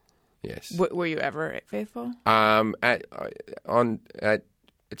 Yes. Were you ever faithful? At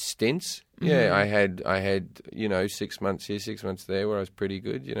stints, yeah, I had 6 months here, 6 months there, where I was pretty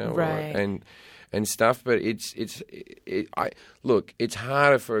good, you know, right. and stuff. But look, it's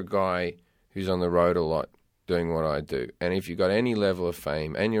harder for a guy who's on the road a lot doing what I do, and if you've got any level of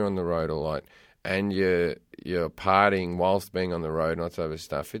fame and you're on the road a lot and you're partying whilst being on the road and all that type of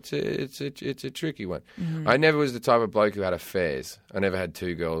stuff, it's a tricky one. I never was the type of bloke who had affairs. I never had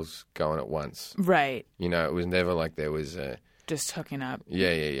 2 girls going at once. Right. You know, it was never like there was just hooking up.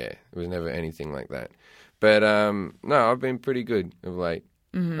 Yeah. It was never anything like that. But no, I've been pretty good of late.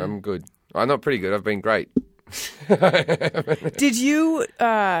 I'm good. I'm not pretty good. I've been great. Did you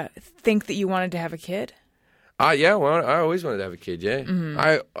think that you wanted to have a kid? Yeah, well, I always wanted to have a kid. Yeah,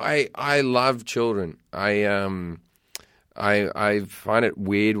 I love children. I find it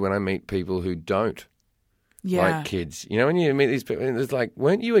weird when I meet people who don't like kids. You know, when you meet these people, it's like,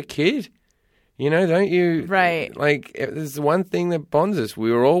 weren't you a kid? You know, don't you? Right. Like, there's one thing that bonds us.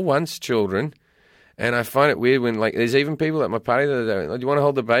 We were all once children, and I find it weird when, like, there's even people at my party that are like, do you want to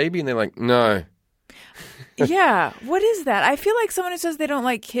hold the baby? And they're like, no. Yeah. What is that? I feel like someone who says they don't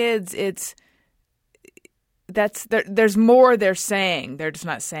like kids, there's more they're saying. They're just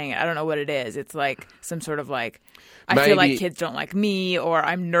not saying it. I don't know what it is. It's like some sort of like, I feel like kids don't like me, or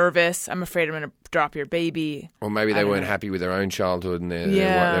I'm nervous. I'm afraid I'm going to drop your baby. Or maybe they weren't happy with their own childhood and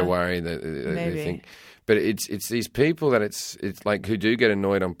they're worried that they think. But it's these people that it's like who do get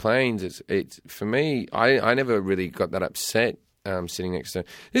annoyed on planes. It's for me. I never really got that upset sitting next to.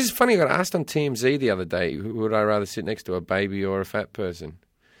 This is funny. I got asked on TMZ the other day, would I rather sit next to a baby or a fat person?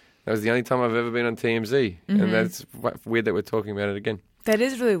 That was the only time I've ever been on TMZ, and that's weird that we're talking about it again. That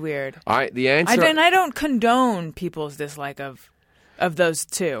is really weird. The answer, I don't condone people's dislike of those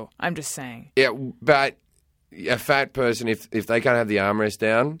two. I'm just saying. Yeah, but a fat person, if they can't have the armrest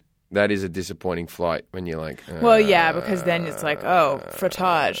down, that is a disappointing flight. When you're like, well, yeah, because then it's like, oh,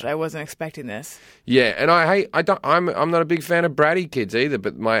 frottage. I wasn't expecting this. Yeah, and I'm not a big fan of bratty kids either.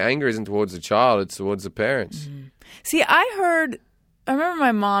 But my anger isn't towards the child; it's towards the parents. See, I remember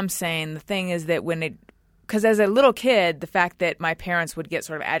my mom saying the thing is that because as a little kid, the fact that my parents would get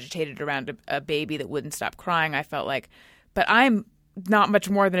sort of agitated around a baby that wouldn't stop crying, I felt like, but I'm not much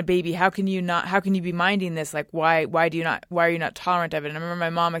more than a baby. How can you be minding this? Like, why are you not tolerant of it? And I remember my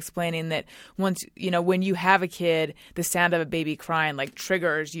mom explaining that once, when you have a kid, the sound of a baby crying like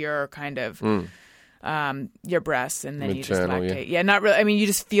triggers your kind of, your breasts, and then you just Maternal, lactate. Yeah, not really. I mean, you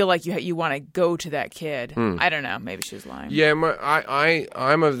just feel like you want to go to that kid. I don't know. Maybe she was lying. Yeah,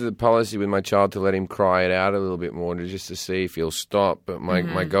 I'm of the policy with my child to let him cry it out a little bit more, just to see if he'll stop. But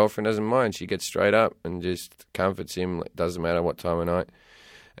my girlfriend doesn't mind. She gets straight up and just comforts him. It doesn't matter what time of night.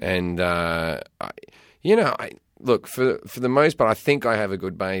 And look, for the most part, I think I have a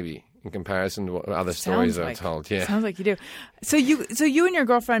good baby in comparison to what other stories I've told. Yeah, sounds like you do. So you and your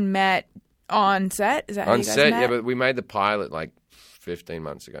girlfriend met on set? Is that how on you guys set? met? Yeah, but we made the pilot like 15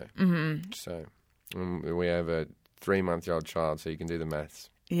 months ago. Mm-hmm. So we have a 3-month-old child, so you can do the maths.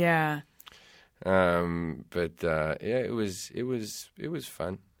 Yeah. It was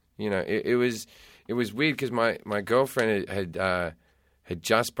fun. It was weird because my girlfriend had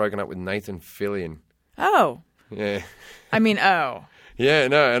just broken up with Nathan Fillion. Oh. Yeah. I mean, oh. Yeah,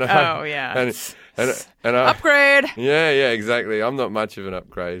 no, and yeah. And Upgrade. Yeah, exactly. I'm not much of an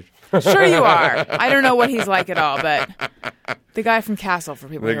upgrade. Sure you are. I don't know what he's like at all, but the guy from Castle, for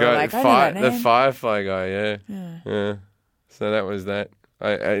people who are like, I know that name. The Firefly guy, yeah. So that was that.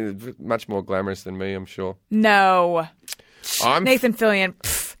 I much more glamorous than me, I'm sure. No. Nathan Fillion.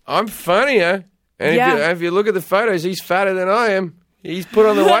 I'm funnier. And if you look at the photos, he's fatter than I am. He's put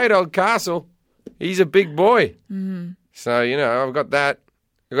on the weight, old Castle. He's a big boy. Mm-hmm. So, I've got that.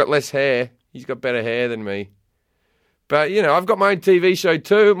 I've got less hair. He's got better hair than me. But, I've got my own TV show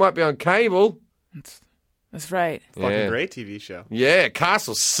too. It might be on cable. That's right. Fucking great TV show. Yeah,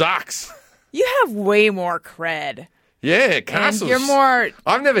 Castle sucks. You have way more cred. Yeah, Castle. You're more...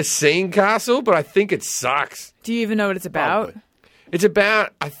 I've never seen Castle, but I think it sucks. Do you even know what it's about?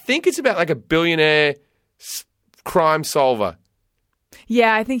 Probably. I think it's about like a billionaire crime solver.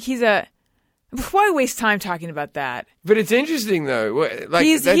 Yeah, I think he's a... Why waste time talking about that? But it's interesting, though. Like,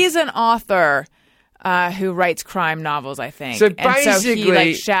 he's an author who writes crime novels, I think. So basically... And so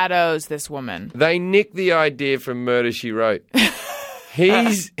he shadows this woman. They nicked the idea from Murder, She Wrote.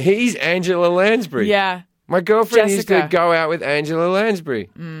 He's Angela Lansbury. Yeah. My girlfriend Jessica. used to go out with Angela Lansbury.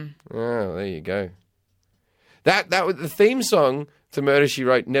 Oh, there you go. That was the theme song to Murder, She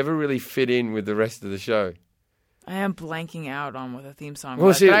Wrote never really fit in with the rest of the show. I am blanking out on what the theme song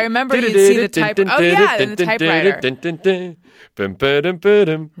was, but I remember you'd see the typewriter. Oh, yeah, and the typewriter. Right.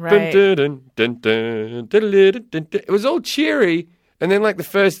 It was all cheery, and then like the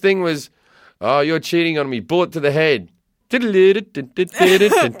first thing was, "Oh, you're cheating on me, bullet to the head." And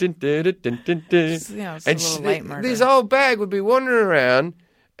this old bag would be wandering around,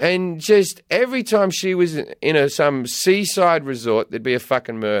 and just every time she was in some seaside resort, there'd be a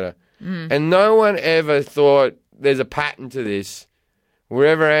fucking murder. And no one ever thought there's a pattern to this.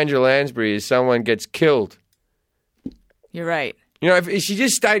 Wherever Angela Lansbury is, someone gets killed. You're right. If she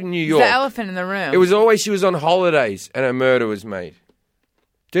just stayed in New York. The elephant in the room. It was always she was on holidays and a murder was made.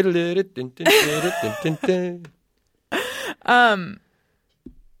 Did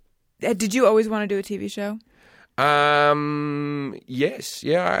you always want to do a TV show? Yes.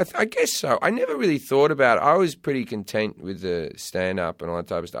 Yeah, I guess so. I never really thought about it. I was pretty content with the stand-up and all that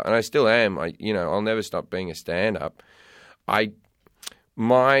type of stuff. And I still am. I'll never stop being a stand-up. You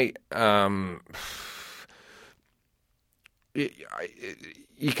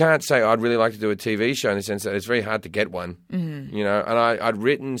can't say I'd really like to do a TV show in the sense that it's very hard to get one. Mm-hmm. And I'd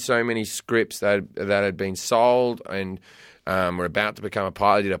written so many scripts that had been sold and were about to become a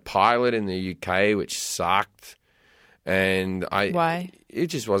pilot. I did a pilot in the UK, which sucked. And Why? It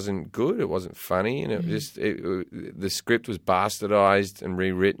just wasn't good. It wasn't funny, and the script was bastardized and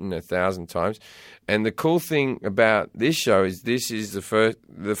rewritten 1,000 times. And the cool thing about this show is this is the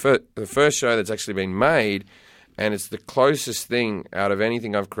first show that's actually been made, and it's the closest thing out of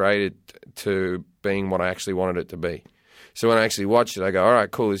anything I've created to being what I actually wanted it to be. So when I actually watched it, I go, all right,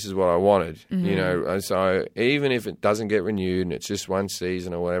 cool, this is what I wanted. Mm-hmm. So even if it doesn't get renewed and it's just one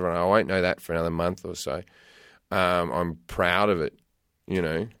season or whatever, and I won't know that for another month or so, I'm proud of it,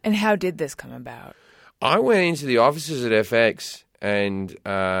 And how did this come about? I went into the offices at FX and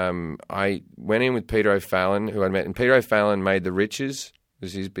I went in with Peter O'Fallon, who I'd met. And Peter O'Fallon made The Riches. It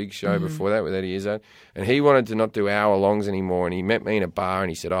was his big show before that with Eddie Izzard. And he wanted to not do hour-longs anymore. And he met me in a bar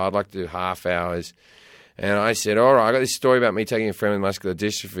and he said, I'd like to do half hours. And I said, all right, I got this story about me taking a friend with muscular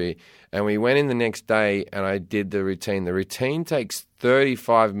dystrophy. And we went in the next day and I did the routine. The routine takes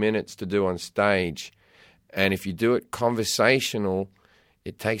 35 minutes to do on stage. And if you do it conversational,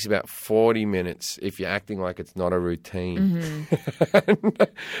 it takes about 40 minutes if you're acting like it's not a routine. Mm-hmm.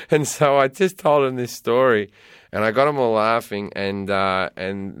 And so I just told him this story, and I got them all laughing. And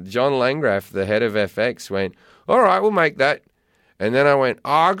John Landgraf, the head of FX, went, all right, we'll make that. And then I went,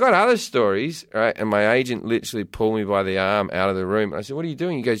 I got other stories. Right? And my agent literally pulled me by the arm out of the room. And I said, what are you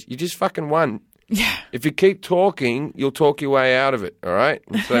doing? He goes, you just fucking won. Yeah. If you keep talking, you'll talk your way out of it, all right?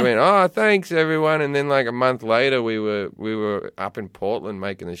 And so they went, oh, thanks, everyone. And then like a month later, we were up in Portland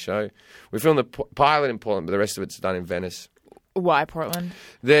making the show. We filmed the pilot in Portland, but the rest of it's done in Venice. Why Portland?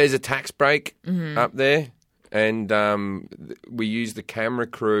 There's a tax break up there, and we used the camera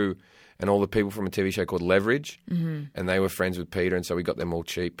crew and all the people from a TV show called Leverage, and they were friends with Peter, and so we got them all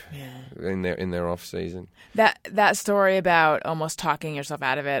cheap in their off season. That story about almost talking yourself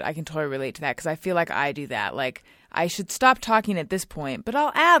out of it, I can totally relate to that because I feel like I do that. Like I should stop talking at this point, but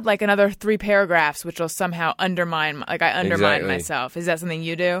I'll add like another 3 paragraphs, which will somehow undermine. Like I undermine Exactly. myself. Is that something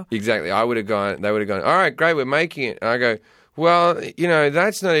you do? Exactly. They would have gone, all right, great, we're making it. And I go, well,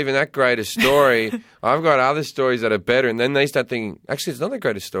 that's not even that great a story. I've got other stories that are better. And then they start thinking, actually, it's not that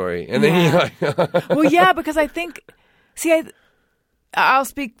great a story. And then you're like... Well, yeah, because I think, I'll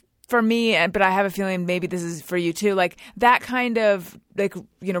speak for me, but I have a feeling maybe this is for you too. Like that kind of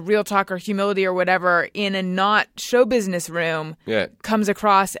real talk or humility or whatever in a not show business room comes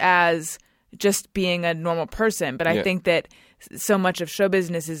across as just being a normal person. But I think that so much of show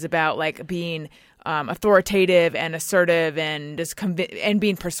business is about like being authoritative and assertive and just and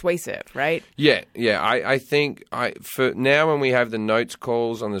being persuasive, right? Yeah. I think for now when we have the notes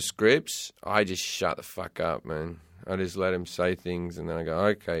calls on the scripts, I just shut the fuck up, man. I just let him say things, and then I go,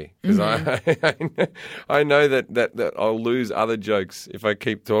 okay, because I know that I'll lose other jokes if I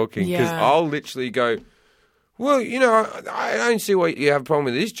keep talking, because I'll literally go, well, I don't see why you have a problem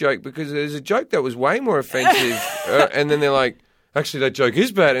with this joke, because there's a joke that was way more offensive, and then they're like, actually, that joke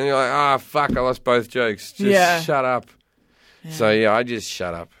is bad. And you're like, fuck, I lost both jokes. Just shut up. Yeah. So, I just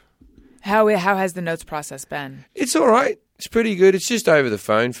shut up. How has the notes process been? It's all right. It's pretty good. It's just over the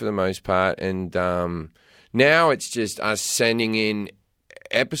phone for the most part. And now it's just us sending in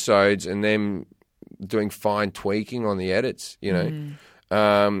episodes and them doing fine tweaking on the edits,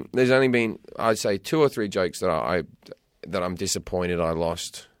 There's only been, I'd say, 2 or 3 jokes that I'm disappointed I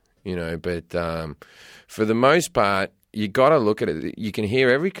lost, But for the most part, you got to look at it. You can hear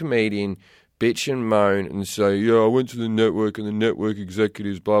every comedian bitch and moan and say, I went to the network and the network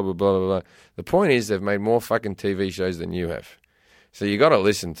executives, blah, blah, blah, blah, blah. The point is they've made more fucking TV shows than you have. So you got to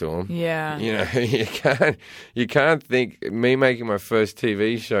listen to them. Yeah. You can't think me making my first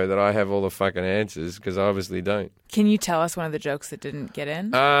TV show that I have all the fucking answers, because I obviously don't. Can you tell us one of the jokes that didn't get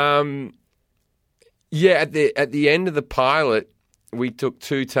in? At the end of the pilot, we took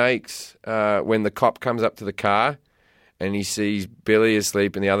 2 takes when the cop comes up to the car and he sees Billy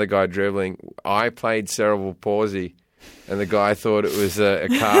asleep and the other guy dribbling. I played cerebral palsy, and the guy thought it was a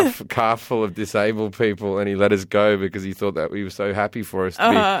car full of disabled people, and he let us go because he thought that we were so happy for us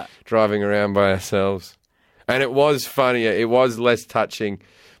to be driving around by ourselves. And it was funnier. It was less touching.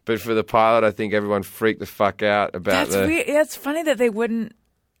 But for the pilot, I think everyone freaked the fuck out about That's weird. It's funny that they wouldn't...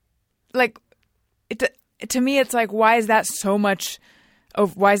 Like, to me, it's like, why is that so much...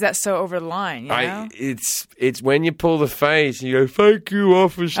 Why is that so over the line? It's when you pull the face, you go, "Thank you,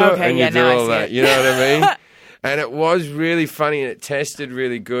 officer," and you do all that. You know what I mean? And it was really funny, and it tested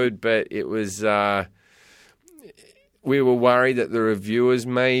really good. But it was, we were worried that the reviewers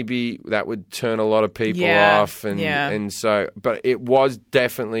maybe that would turn a lot of people off, and so. But it was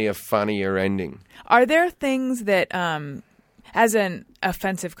definitely a funnier ending. Are there things that, as an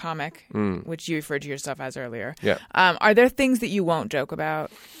offensive comic, which you referred to yourself as earlier, are there things that you won't joke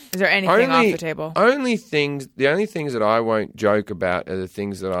about? Is there anything off the table? The only things that I won't joke about are the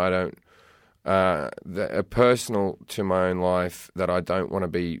things that I don't, that are personal to my own life, that I don't want to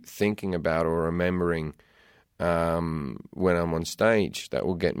be thinking about or remembering when I'm on stage. That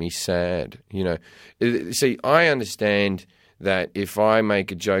will get me sad. See, I understand that if I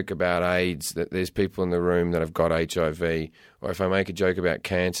make a joke about AIDS, that there's people in the room that have got HIV, or if I make a joke about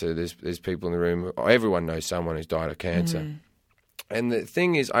cancer, there's people in the room. Everyone knows someone who's died of cancer. And the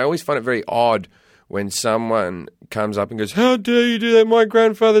thing is, I always find it very odd when someone comes up and goes, "How dare you do that? My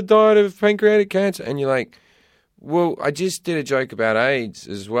grandfather died of pancreatic cancer." And you're like, well, I just did a joke about AIDS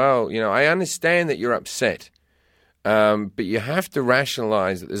as well. I understand that you're upset, but you have to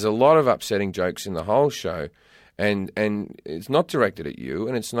rationalize that there's a lot of upsetting jokes in the whole show. And it's not directed at you,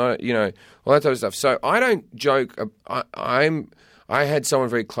 and it's not, all that type of stuff. So I don't joke. I had someone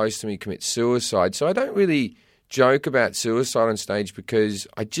very close to me commit suicide, so I don't really joke about suicide on stage because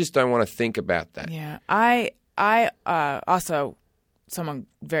I just don't want to think about that. Yeah, I also, someone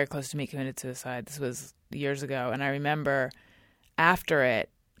very close to me committed suicide. This was years ago, and I remember after it,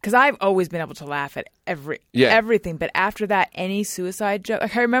 because I've always been able to laugh at everything, but after that, any suicide joke,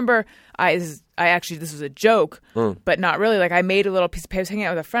 like I remember, this was a joke, but not really. Like I made a little piece of paper, I was hanging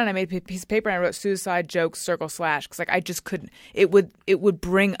out with a friend, I made a piece of paper and I wrote suicide jokes / because like I just couldn't. It would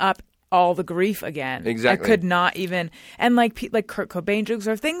bring up all the grief again. Exactly. I could not even, and like Kurt Cobain jokes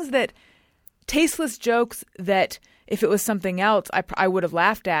or things that, tasteless jokes that if it was something else I would have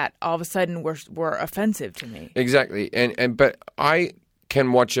laughed at, all of a sudden were offensive to me. Exactly. But I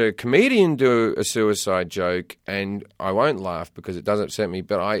can watch a comedian do a suicide joke and I won't laugh because it does upset me,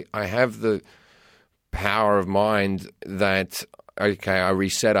 but I have the power of mind that, okay, I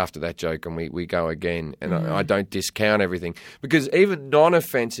reset after that joke and we go again, and I don't discount everything, because even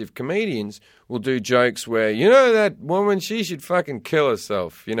non-offensive comedians will do jokes where, that woman, she should fucking kill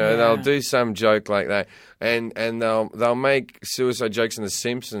herself. They'll do some joke like that, and they'll make suicide jokes in The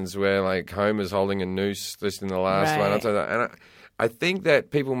Simpsons where like Homer's holding a noose just in the last one. And I think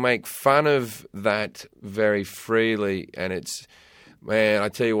that people make fun of that very freely, and it's, man, I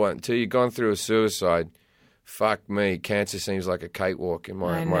tell you what, until you've gone through a suicide, fuck me, cancer seems like a cakewalk in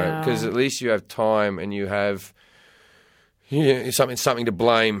my because at least you have time and you have something to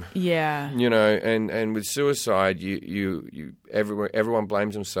blame. Yeah. And with suicide, everyone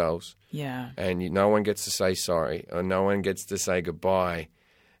blames themselves. Yeah. And no one gets to say sorry, or no one gets to say goodbye,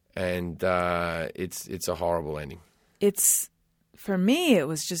 and it's a horrible ending. For me, it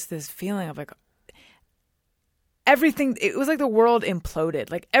was just this feeling of like everything. It was like the world imploded.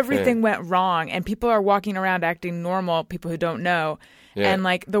 Like everything went wrong, and people are walking around acting normal. People who don't know, and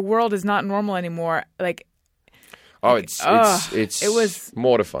like the world is not normal anymore. Like, it was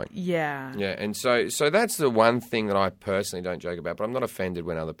mortifying. Yeah, yeah, and so that's the one thing that I personally don't joke about. But I'm not offended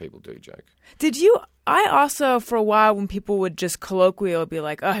when other people do joke. Did you? I also, for a while, when people would just colloquially be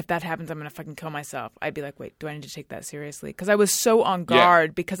like, "Oh, if that happens, I'm going to fucking kill myself," I'd be like, "Wait, do I need to take that seriously?" Because I was so on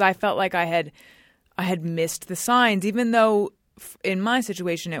guard because I felt like I had missed the signs, even though in my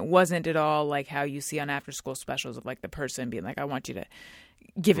situation it wasn't at all like how you see on after school specials of like the person being like, I want you to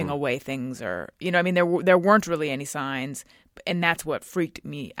giving away things, or there weren't really any signs, and that's what freaked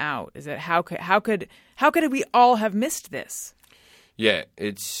me out. Is that how could we all have missed this? Yeah,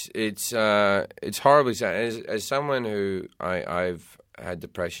 it's horribly sad. As someone who I've had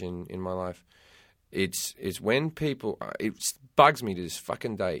depression in my life, it's when people it bugs me to this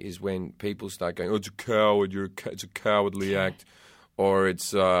fucking day is when people start going, "Oh, it's a coward! It's a cowardly act," or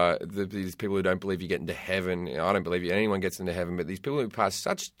it's these people who don't believe you get into heaven. I don't believe anyone gets into heaven, but these people who pass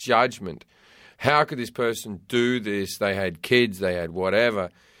such judgment. How could this person do this? They had kids, they had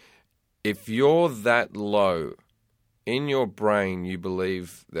whatever. If you're that low in your brain, you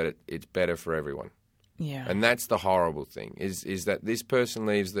believe that it's better for everyone. Yeah, and that's the horrible thing is that this person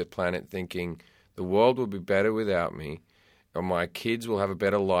leaves the planet thinking the world will be better without me, or my kids will have a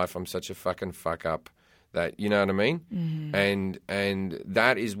better life. I'm such a fucking fuck up that, you know what I mean? Mm-hmm. And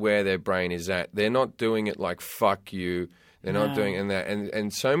that is where their brain is at. They're not doing it like fuck you. They're not doing it that.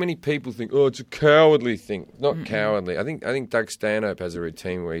 And so many people think, oh, it's a cowardly thing. Not cowardly. I think Doug Stanhope has a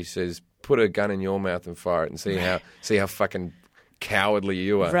routine where he says, put a gun in your mouth and fire it and see how fucking cowardly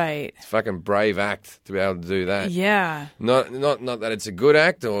you are. Right. It's a fucking brave act to be able to do that. Yeah. Not that it's a good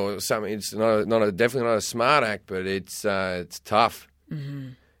act or something. It's definitely not a smart act, but it's tough. Mm-hmm.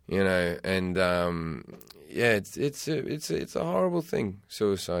 And it's a horrible thing,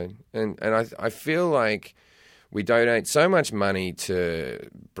 suicide. And I feel like we donate so much money to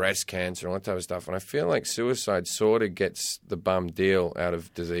breast cancer and all that type of stuff, and I feel like suicide sort of gets the bum deal out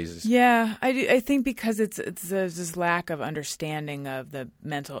of diseases. Yeah, I think because it's this lack of understanding of the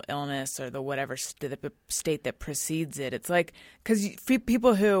mental illness or the whatever state that precedes it. It's like, because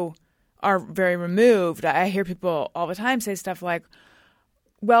people who are very removed, I hear people all the time say stuff like,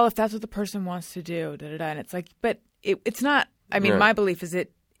 well, if that's what the person wants to do, da-da-da, and it's like, but it's not, my belief is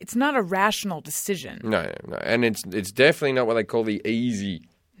it's not a rational decision. No, and it's definitely not what they call the easy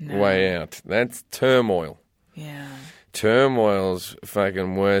way out. That's turmoil. Yeah. Turmoil's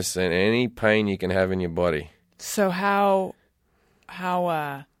fucking worse than any pain you can have in your body. So how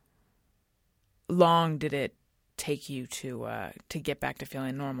long did it take you to get back to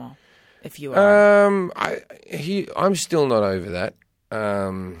feeling normal? If you are, I'm still not over that.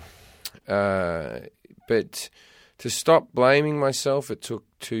 But to stop blaming myself, it took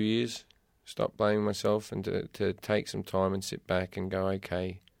 2 years. Stop blaming myself and to take some time and sit back and go,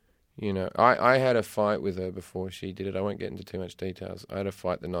 okay. I had a fight with her before she did it. I won't get into too much details. I had a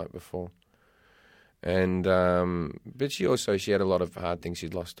fight the night before. And but she had a lot of hard things.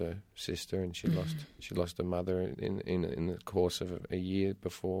 She'd lost her sister and she lost her mother in the course of a year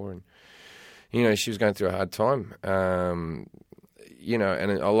before, and she was going through a hard time. And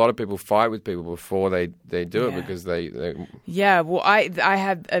a lot of people fight with people before they do it because they Yeah, well, I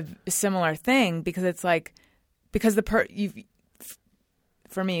had a similar thing because it's like, because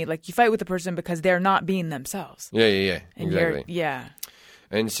for me, like, you fight with the person because they're not being themselves. Yeah, and exactly.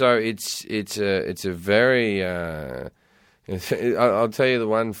 And so it's a very. I'll tell you the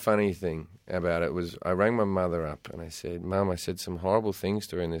one funny thing about it was I rang my mother up and I said, "Mum, I said some horrible things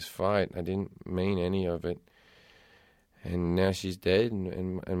to her in this fight. I didn't mean any of it." And now she's dead,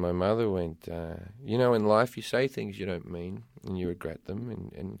 and my mother went, in life you say things you don't mean and you regret them,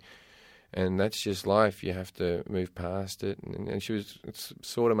 and that's just life. You have to move past it. And she was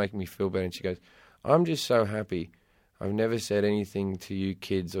sort of making me feel better, and she goes, "I'm just so happy I've never said anything to you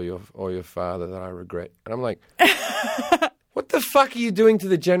kids or your father that I regret." And I'm like, what the fuck are you doing to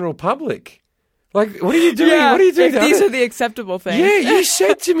the general public? Like, what are you doing? Yeah, what are you doing? if these are the acceptable things. Yeah, you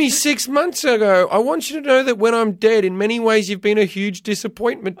said to me 6 months ago, I want you to know that when I'm dead, in many ways you've been a huge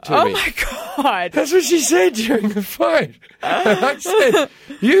disappointment to me. Oh, my God. That's what she said during the fight. And I said,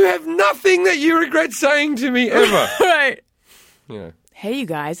 you have nothing that you regret saying to me ever. Right. Yeah. Hey, you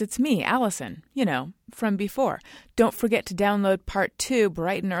guys, it's me, Allison, from before. Don't forget to download part 2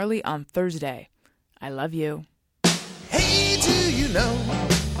 bright and early on Thursday. I love you. Hey, do you know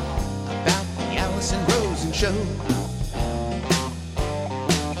about the Allison Rosen Show?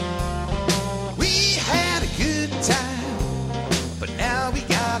 We had a good time, but now we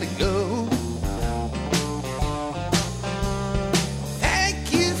gotta go.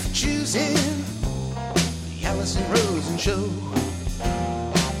 Thank you for choosing the Allison Rosen Show.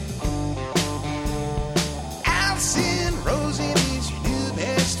 Allison Rosen is your new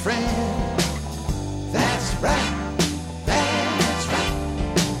best friend. That's right.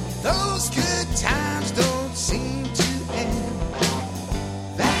 Those good times don't seem to end.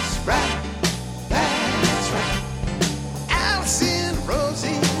 That's right. That's right. Allison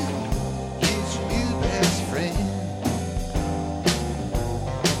Rosen is your new best friend.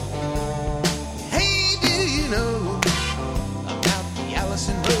 Hey, do you know about the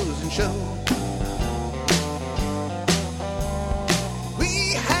Allison Rosen Show?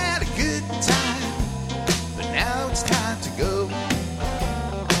 We had a good time, but now it's time to go.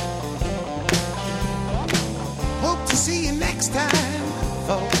 Hope to see you next time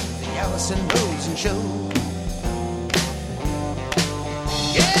for the Allison Rosen Show.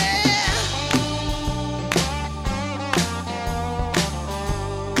 Yeah!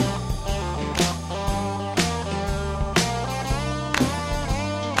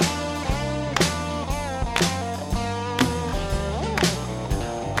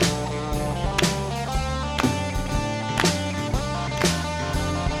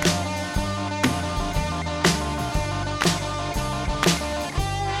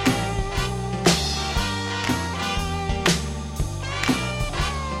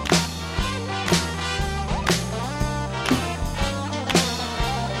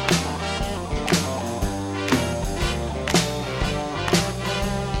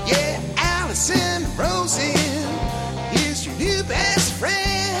 Allison Rosen is your new best friend.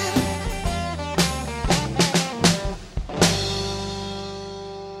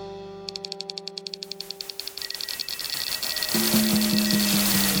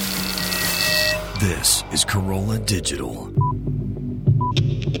 This is Corolla Digital.